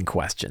interesting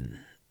question.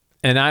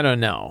 And I don't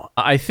know.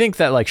 I think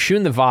that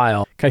Shun the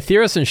Vile,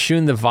 Kytheros and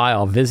Shun the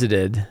Vile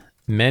visited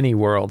many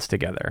worlds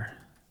together,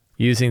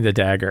 using the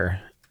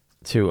dagger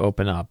to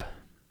open up,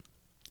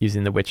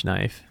 using the witch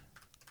knife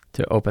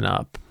to open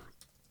up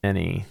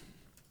any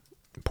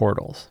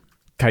portals.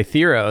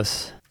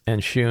 Kytheros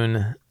and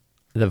Shun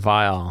the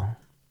Vile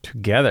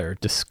together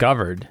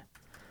discovered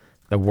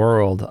the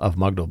world of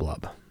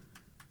Mugdalblub.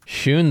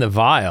 Shun the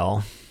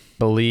Vile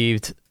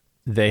believed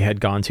they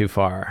had gone too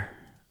far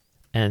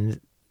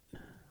and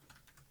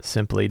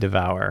simply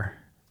devour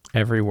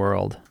every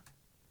world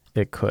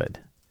it could,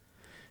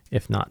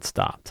 if not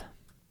stopped.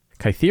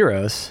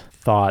 Kytheros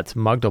thought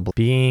Mugdalblub,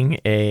 being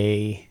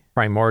the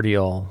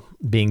primordial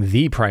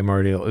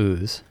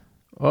ooze.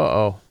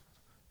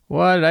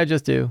 What did I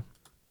just do?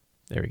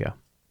 There we go.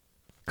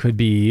 Could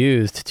be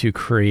used to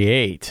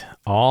create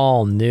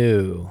all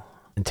new,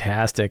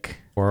 fantastic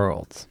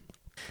worlds.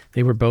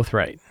 They were both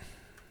right.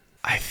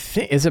 I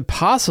think, is it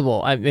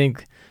possible?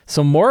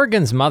 So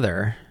Morrigan's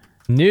mother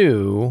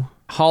knew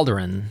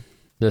Haldoran,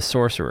 the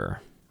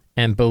sorcerer,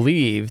 and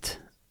believed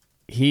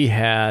he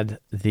had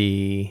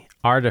the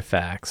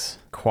artifacts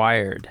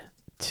required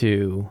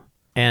to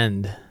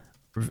end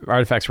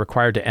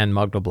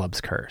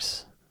Mugdalblub's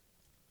curse.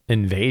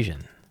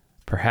 Invasion,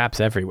 perhaps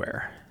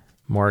everywhere.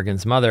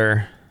 Morrigan's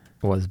mother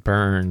was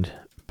burned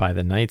by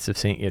the Knights of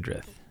St.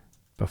 Idrith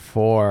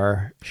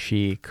before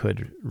she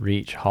could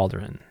reach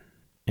Haldoran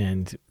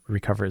and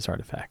recover his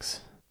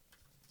artifacts.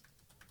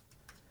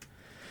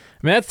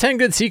 That's 10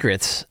 good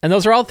secrets. And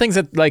those are all things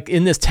that,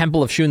 in this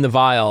temple of Shun the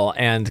Vile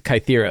and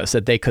Kytheros,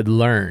 that they could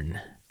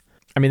learn.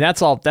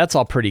 That's all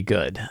pretty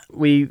good.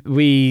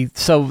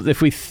 So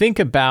if we think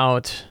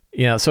about,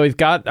 so we've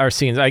got our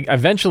scenes.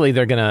 Eventually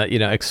they're going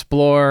to,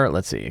 explore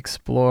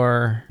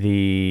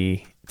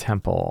the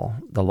temple,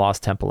 the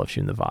lost temple of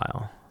Shun the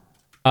Vile.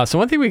 So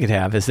one thing we could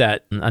have is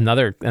that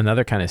another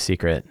kind of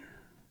secret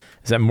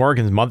is that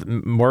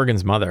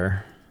Morrigan's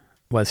mother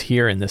was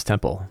here in this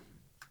temple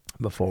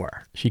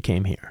before she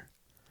came here.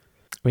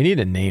 We need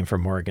a name for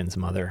Morrigan's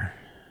mother.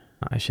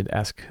 I should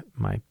ask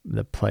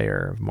the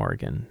player of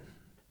Morrigan.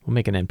 We'll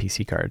make an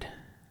NPC card.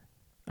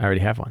 I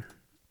already have one.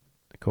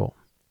 Cool.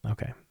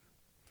 Okay.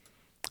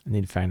 I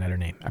need to find out her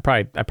name. I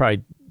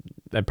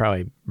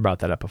probably brought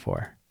that up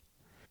before,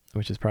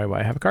 which is probably why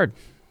I have a card.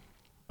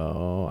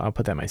 Oh, I'll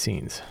put that in my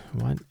scenes.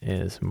 What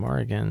is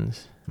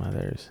Morrigan's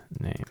mother's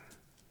name?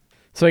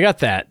 So I got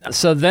that.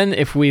 So then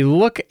if we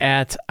look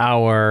at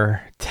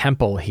our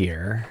temple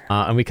here,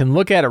 and we can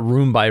look at it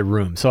room by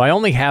room. So I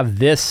only have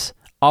this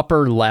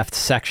upper left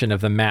section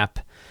of the map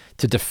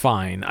to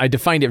define. I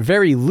defined it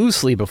very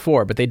loosely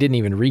before, but they didn't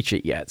even reach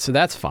it yet. So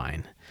that's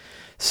fine.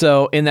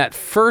 So in that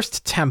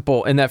first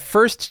temple, in that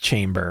first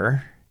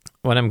chamber,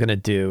 what I'm going to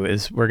do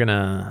is I'm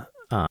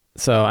going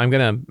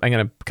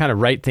to kind of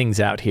write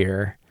things out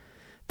here.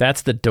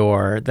 That's the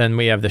door. Then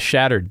we have the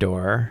shattered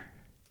door.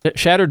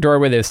 Shattered door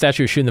where the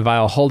statue is shooting the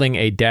vial, holding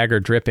a dagger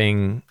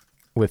dripping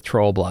with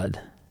troll blood.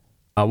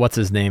 What's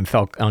his name?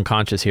 Fell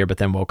unconscious here, but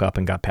then woke up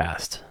and got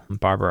past.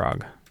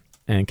 Barbarog.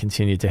 And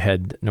continued to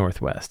head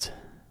northwest.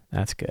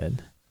 That's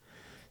good.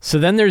 So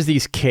then there's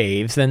these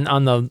caves. Then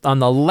on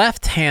the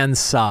left-hand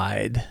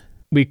side,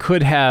 we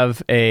could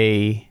have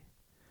I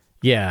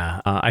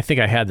think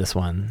I had this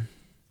one,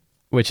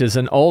 which is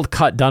an old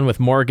cut done with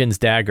Morrigan's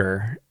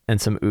dagger and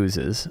some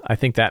oozes. I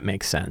think that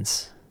makes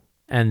sense.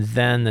 And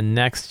then the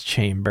next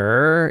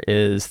chamber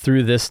is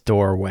through this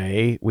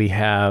doorway. We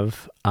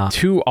have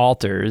 2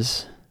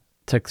 altars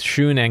to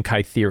Shun and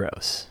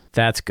Kytheros.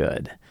 That's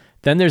good.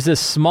 Then there's this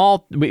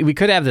small, we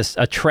could have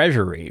a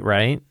treasury,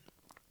 right?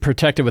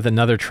 Protected with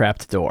another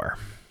trapped door.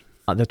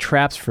 The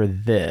traps for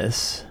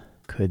this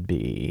could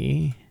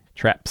be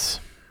traps.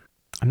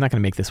 I'm not going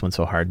to make this one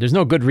so hard. There's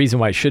no good reason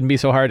why it shouldn't be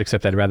so hard,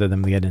 except I'd rather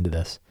them get into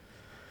this.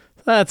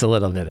 That's a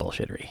little bit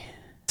bullshittery.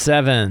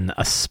 7,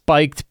 a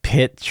spiked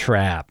pit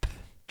trap.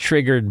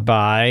 Triggered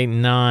by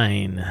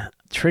 9.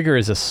 Trigger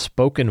is a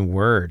spoken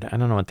word. I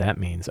don't know what that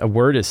means. A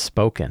word is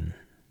spoken.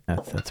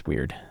 That's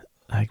weird.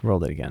 I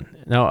rolled it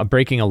again. No,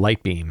 breaking a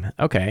light beam.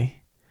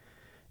 Okay.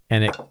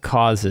 And it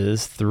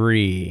causes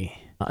 3.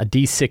 A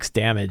d6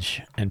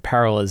 damage and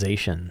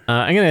paralyzation.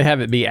 I'm going to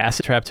have it be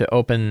acid trap to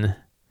open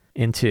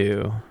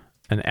into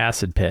an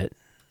acid pit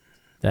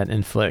that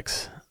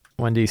inflicts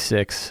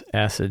 1d6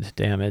 acid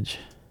damage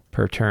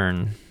per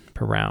turn,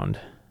 per round,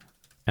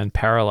 and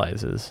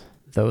paralyzes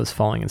those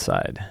falling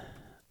inside.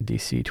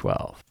 DC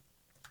 12.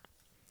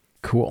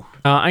 Cool.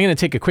 I'm going to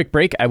take a quick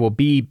break. I will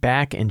be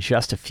back in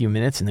just a few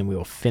minutes, and then we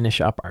will finish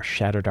up our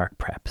Shadowdark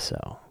prep.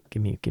 So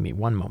give me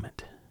one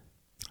moment.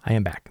 I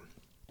am back.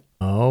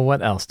 Oh,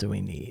 what else do we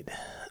need?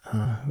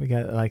 We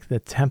got like the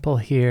temple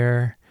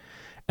here,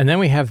 and then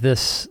we have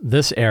this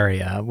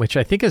area, which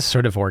I think is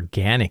sort of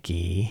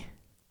organic-y,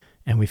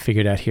 and we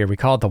figured out here. We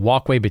call it the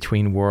walkway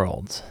between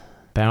worlds.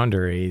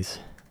 Boundaries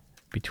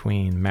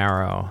between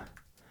Marrow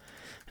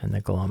and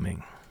the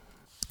Gloaming.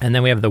 And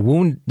then we have the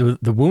wound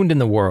in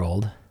the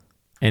world.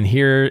 And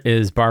here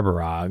is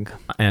Barbarog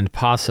and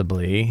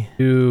possibly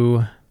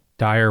 2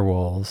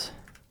 direwolves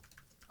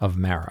of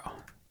Marrow.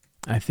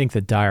 I think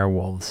the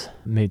direwolves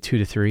made 2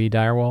 to 3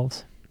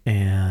 direwolves.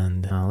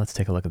 And let's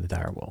take a look at the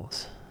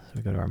direwolves. So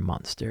we go to our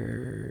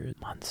monster.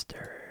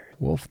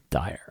 Wolf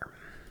dire.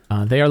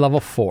 They are level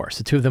 4.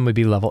 So 2 of them would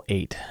be level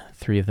 8.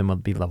 3 of them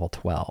would be level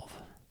 12.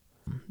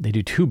 They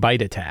do 2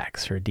 bite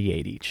attacks for a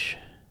d8 each.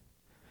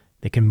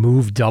 They can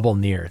move double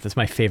near. That's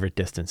my favorite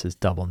distance, is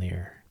double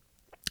near.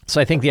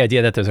 So I think the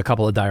idea that there's a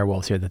couple of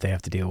direwolves here that they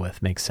have to deal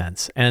with makes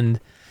sense. And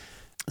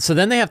so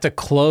then they have to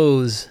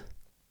close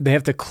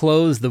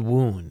the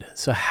wound.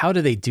 So how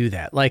do they do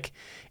that? Like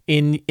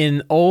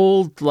in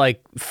old old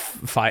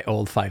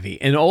 5e,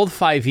 in old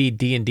 5e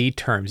D&D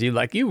terms,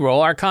 you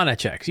roll arcana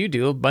checks, you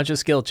do a bunch of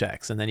skill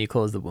checks, and then you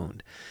close the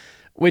wound.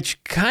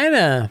 Which kind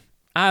of,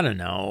 I don't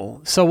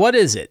know. So what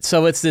is it?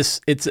 So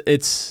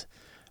it's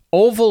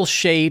oval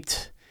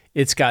shaped.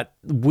 It's got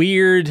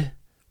weird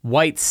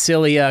white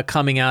cilia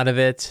coming out of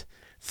it.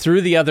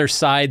 Through the other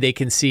side, they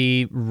can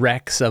see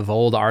wrecks of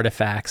old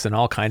artifacts and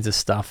all kinds of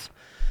stuff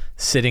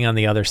sitting on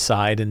the other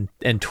side,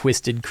 and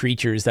twisted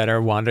creatures that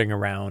are wandering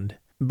around.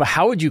 But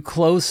how would you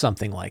close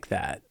something like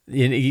that?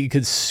 You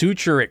could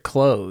suture it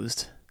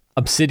closed.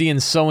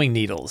 Obsidian sewing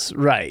needles,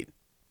 right.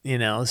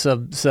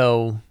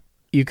 So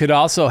you could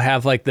also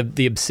have like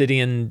the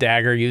obsidian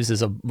dagger used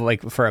as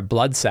for a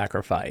blood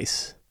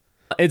sacrifice.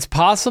 It's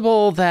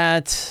possible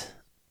that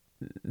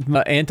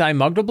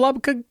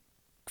anti-Mugdalblub could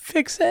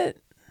fix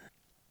it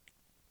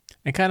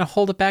and kind of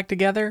hold it back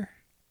together.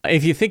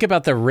 If you think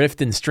about the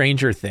rift in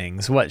Stranger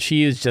Things, she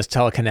used just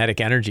telekinetic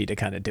energy to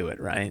kind of do it,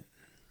 right?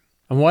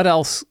 And what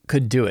else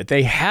could do it?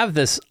 They have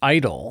this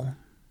idol.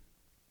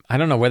 I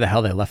don't know where the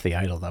hell they left the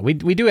idol, though. We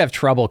do have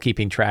trouble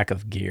keeping track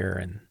of gear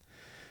and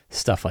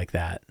stuff like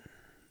that.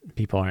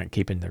 People aren't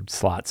keeping their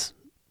slots,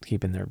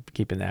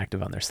 keeping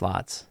active on their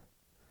slots.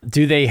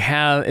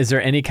 Is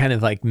there any kind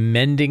of like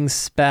mending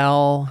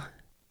spell?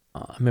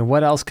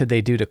 What else could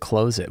they do to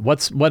close it?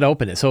 What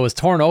opened it? So it was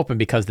torn open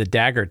because the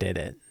dagger did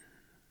it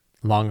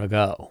long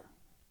ago.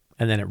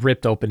 and then it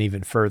ripped open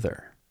even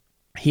further.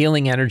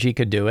 Healing energy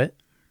could do it.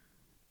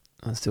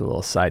 Let's do a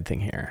little side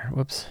thing here.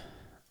 Whoops.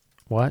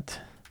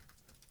 What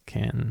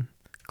can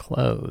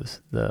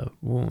close the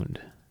wound?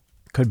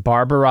 Could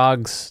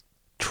Barbarog's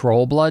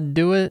troll blood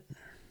do it?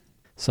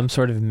 Some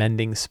sort of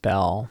mending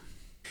spell.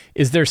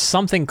 Is there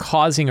something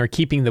causing or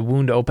keeping the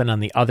wound open on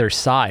the other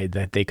side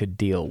that they could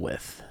deal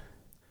with?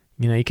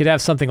 You could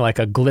have something like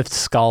a glyphed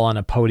skull on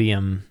a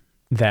podium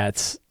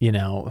that's,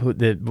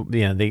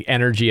 the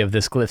energy of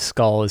this glyph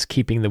skull is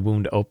keeping the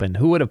wound open.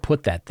 Who would have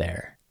put that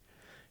there?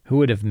 Who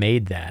would have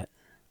made that?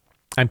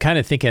 I'm kind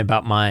of thinking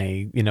about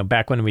my,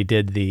 back when we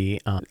did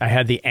I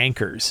had the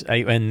anchors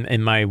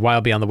in my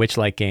Wild Beyond the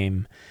Witchlight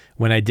game,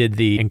 when I did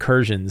the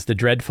incursions, the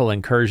dreadful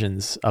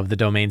incursions of the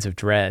Domains of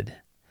Dread,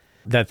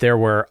 that there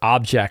were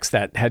objects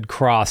that had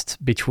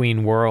crossed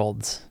between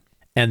worlds,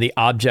 and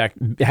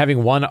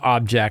having one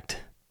object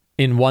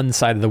in one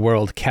side of the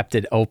world kept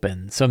it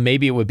open. So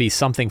maybe it would be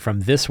something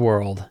from this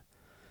world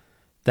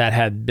that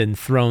had been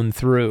thrown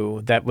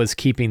through that was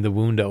keeping the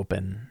wound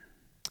open,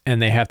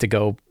 and they have to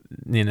go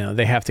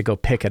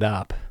pick it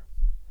up.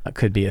 That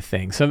could be a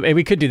thing. So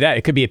we could do that.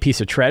 It could be a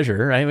piece of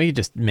treasure, right? We could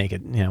just make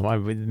it, why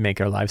would we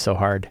make our lives so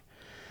hard?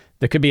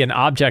 There could be an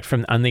object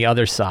on the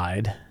other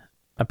side,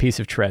 a piece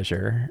of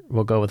treasure.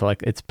 We'll go with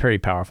it's pretty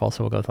powerful.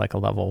 So we'll go with a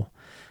level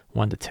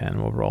 1 to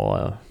 10. We'll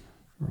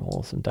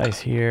roll some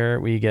dice here.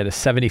 We get a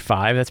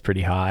 75. That's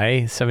pretty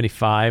high.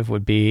 75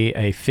 would be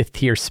a 5th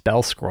tier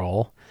spell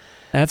scroll.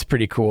 That's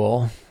pretty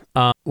cool.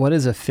 What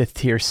does a 5th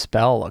tier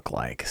spell look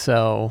like?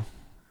 So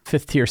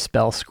 5th tier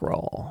spell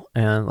scroll.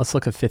 And let's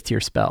look at 5th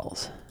tier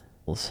spells.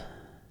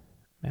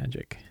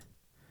 Magic.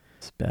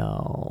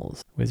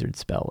 Spells. Wizard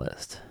spell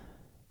list.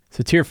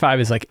 So tier 5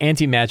 is like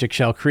anti-magic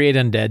shell, create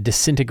undead,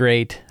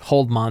 disintegrate,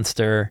 hold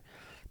monster,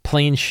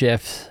 plane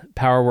shift,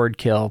 power word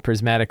kill,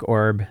 prismatic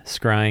orb,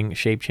 scrying,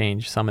 shape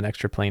change, summon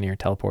extra planar,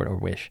 teleport, or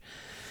wish.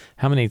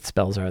 How many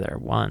spells are there?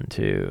 1,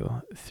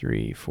 2,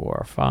 3,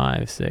 4,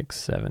 5, 6,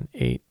 7,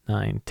 8,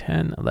 9,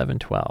 10, 11,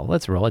 12.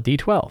 Let's roll a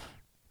d12.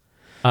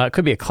 It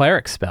could be a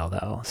cleric spell,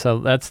 though. So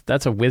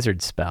that's a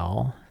wizard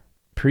spell.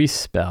 Priest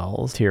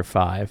spells, tier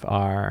 5,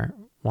 are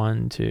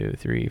 1, 2,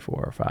 3,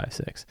 4, 5,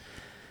 6.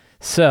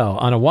 So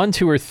on a 1,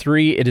 2, or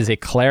 3, it is a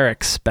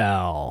cleric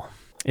spell.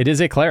 It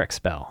is a cleric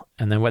spell.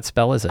 And then what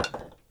spell is it?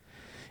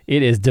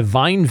 It is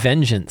Divine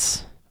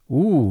Vengeance.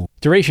 Ooh.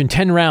 Duration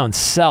 10 rounds.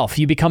 Self.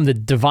 You become the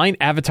divine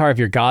avatar of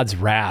your god's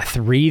wrath,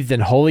 wreathed in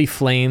holy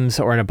flames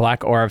or in a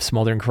black aura of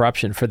smoldering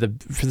corruption. For the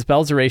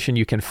spell's duration,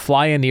 you can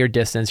fly a near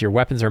distance, your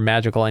weapons are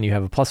magical, and you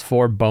have a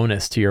 +4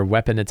 bonus to your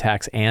weapon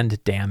attacks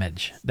and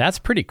damage. That's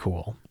pretty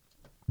cool.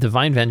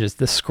 Divine Vengeance.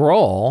 The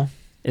scroll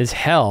is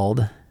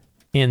held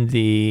in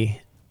the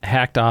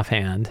hacked off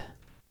hand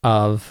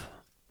of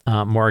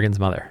Morgan's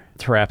mother,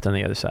 trapped on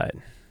the other side.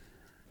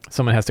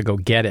 Someone has to go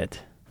get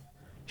it.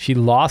 She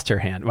lost her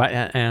hand.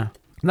 I'm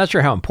not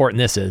sure how important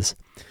this is,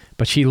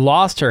 but she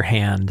lost her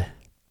hand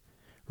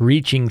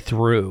reaching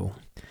through.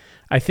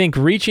 I think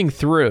reaching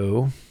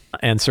through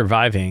and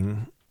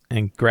surviving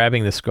and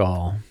grabbing the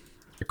skull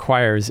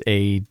requires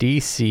a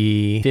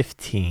DC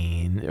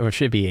 15, or it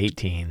should be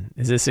 18.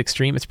 Is this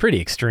extreme? It's pretty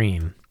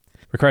extreme.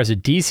 Requires a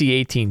DC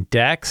 18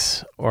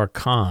 Dex or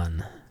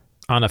Con.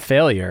 On a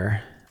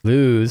failure,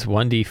 lose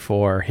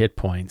 1d4 hit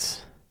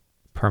points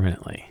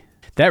permanently.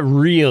 That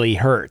really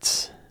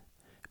hurts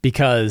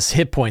because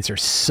hit points are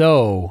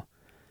so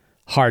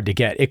hard to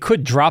get. It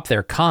could drop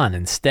their Con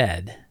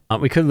instead.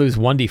 We could lose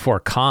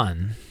 1d4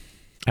 Con.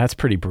 That's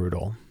pretty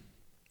brutal.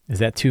 Is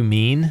that too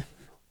mean?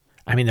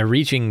 I mean, they're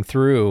reaching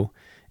through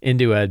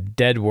into a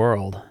dead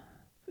world.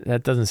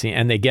 That doesn't seem...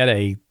 And they get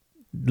a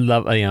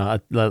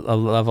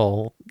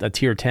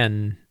tier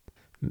 10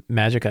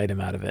 magic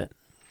item out of it,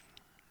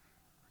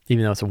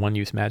 even though it's a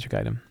one-use magic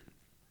item.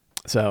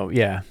 So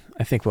yeah,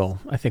 I think we'll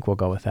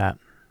go with that.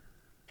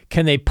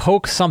 Can they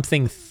poke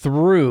something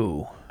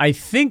through? I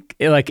think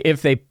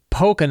if they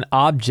poke an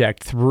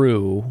object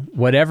through,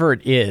 whatever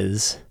it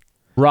is,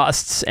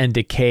 rusts and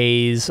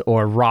decays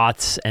or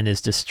rots and is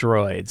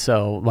destroyed.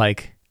 So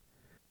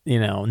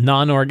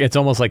it's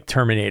almost like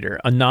Terminator.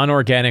 A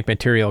non-organic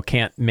material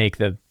can't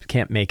make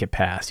it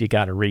past. You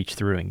got to reach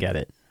through and get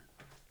it.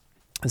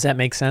 Does that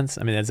make sense?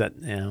 I mean, I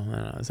don't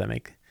know. Does that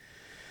make...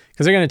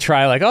 Because they're going to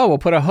try we'll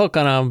put a hook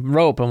on a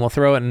rope and we'll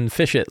throw it and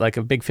fish it like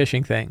a big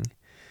fishing thing.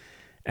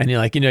 And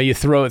you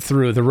throw it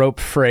through, the rope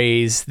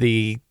frays,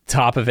 the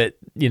top of it,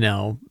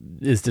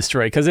 is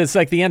destroyed. Because it's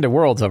like the end of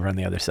worlds over on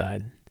the other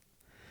side.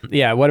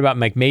 Yeah, what about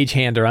Mage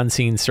Hand or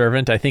Unseen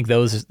Servant? I think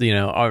those,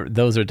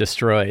 those are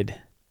destroyed.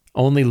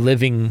 Only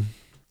living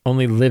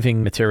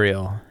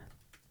material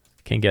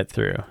can get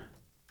through.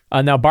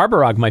 Now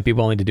Barbarog might be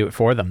willing to do it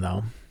for them,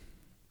 though.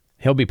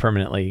 He'll be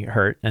permanently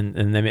hurt, and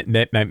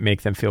that might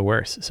make them feel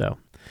worse. So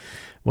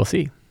we'll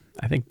see.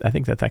 I think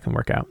that can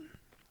work out.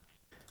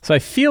 So I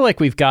feel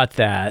like we've got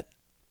that.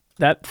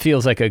 That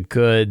feels like a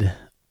good.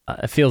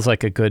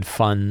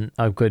 Fun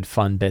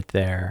bit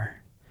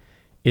there.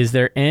 Is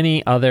there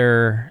any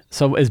other?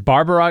 So is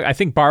Barbarog? I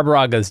think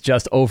Barbarog has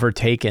just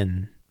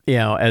overtaken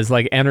as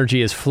like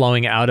energy is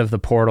flowing out of the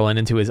portal and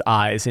into his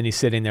eyes, and he's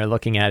sitting there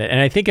looking at it. And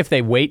I think if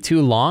they wait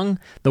too long,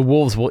 the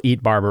wolves will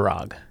eat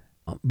Barbarog.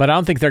 But I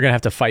don't think they're going to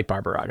have to fight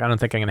Barbarog. I don't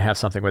think I'm going to have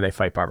something where they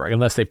fight Barbarog.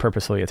 Unless they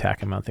purposefully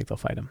attack him, I don't think they'll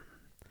fight him.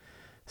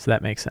 So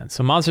that makes sense.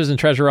 So monsters and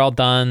treasure are all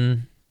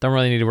done. Don't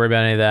really need to worry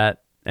about any of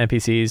that.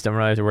 NPCs, don't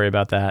really have to worry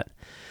about that.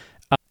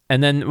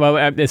 And then,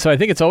 so I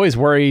think it's always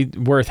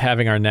worth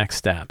having our next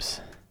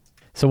steps.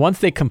 So once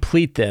they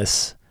complete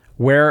this,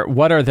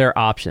 what are their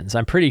options?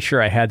 I'm pretty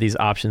sure I had these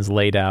options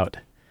laid out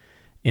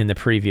in the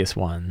previous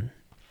one.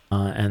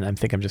 And I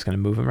think I'm just going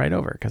to move them right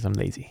over because I'm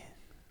lazy.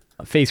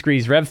 Face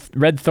Grease,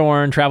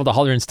 Redthorn, travel to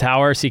Haldren's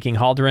Tower seeking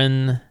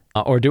Haldren,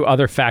 or do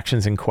other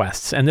factions and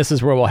quests. And this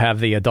is where we'll have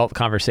the adult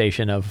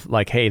conversation of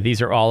like, hey,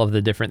 these are all of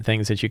the different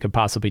things that you could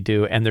possibly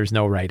do, and there's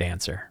no right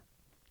answer.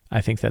 I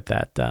think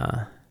that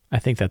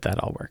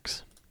all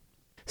works.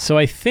 So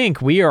I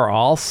think we are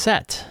all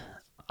set.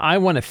 I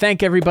want to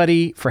thank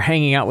everybody for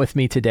hanging out with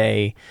me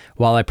today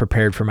while I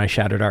prepared for my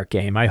Shadowdark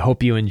game. I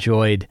hope you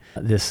enjoyed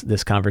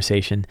this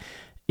conversation.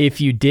 If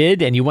you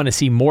did and you want to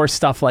see more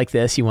stuff like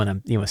this, you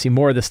want to see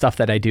more of the stuff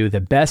that I do, the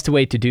best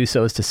way to do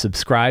so is to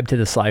subscribe to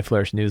the Sly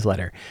Flourish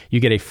newsletter. You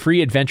get a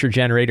free adventure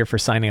generator for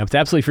signing up. It's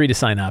absolutely free to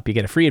sign up. You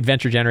get a free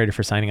adventure generator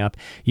for signing up.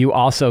 You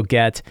also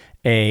get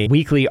a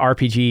weekly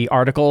RPG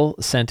article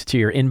sent to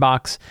your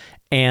inbox.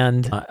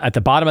 And at the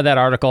bottom of that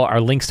article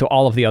are links to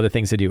all of the other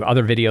things I do,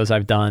 other videos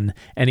I've done,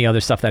 any other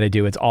stuff that I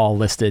do. It's all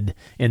listed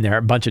in there.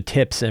 A bunch of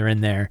tips are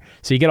in there.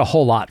 So you get a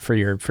whole lot for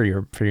your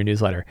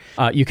newsletter.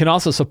 You can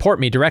also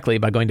support me directly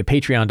by going to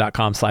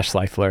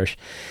patreon.com/SlyFlourish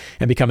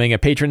and becoming a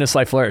patron of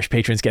Sly Flourish.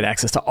 Patrons get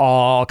access to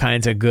all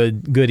kinds of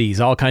goodies,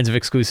 all kinds of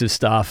exclusive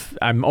stuff.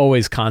 I'm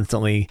always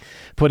constantly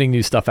putting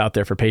new stuff out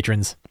there for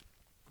patrons.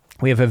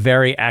 We have a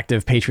very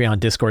active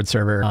Patreon Discord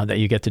server that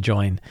you get to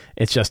join.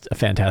 It's just a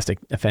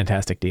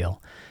fantastic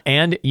deal.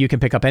 And you can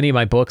pick up any of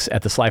my books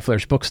at the Sly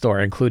Flourish bookstore,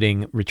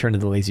 including Return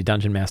of the Lazy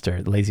Dungeon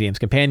Master, The Lazy DM's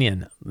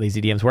Companion,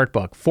 Lazy DM's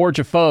Workbook, Forge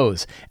of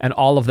Foes, and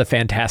all of the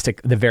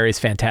various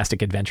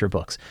fantastic adventure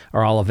books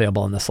are all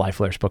available in the Sly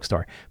Flourish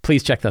bookstore.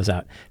 Please check those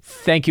out.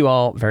 Thank you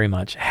all very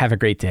much. Have a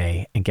great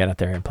day and get out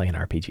there and play an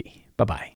RPG. Bye-bye.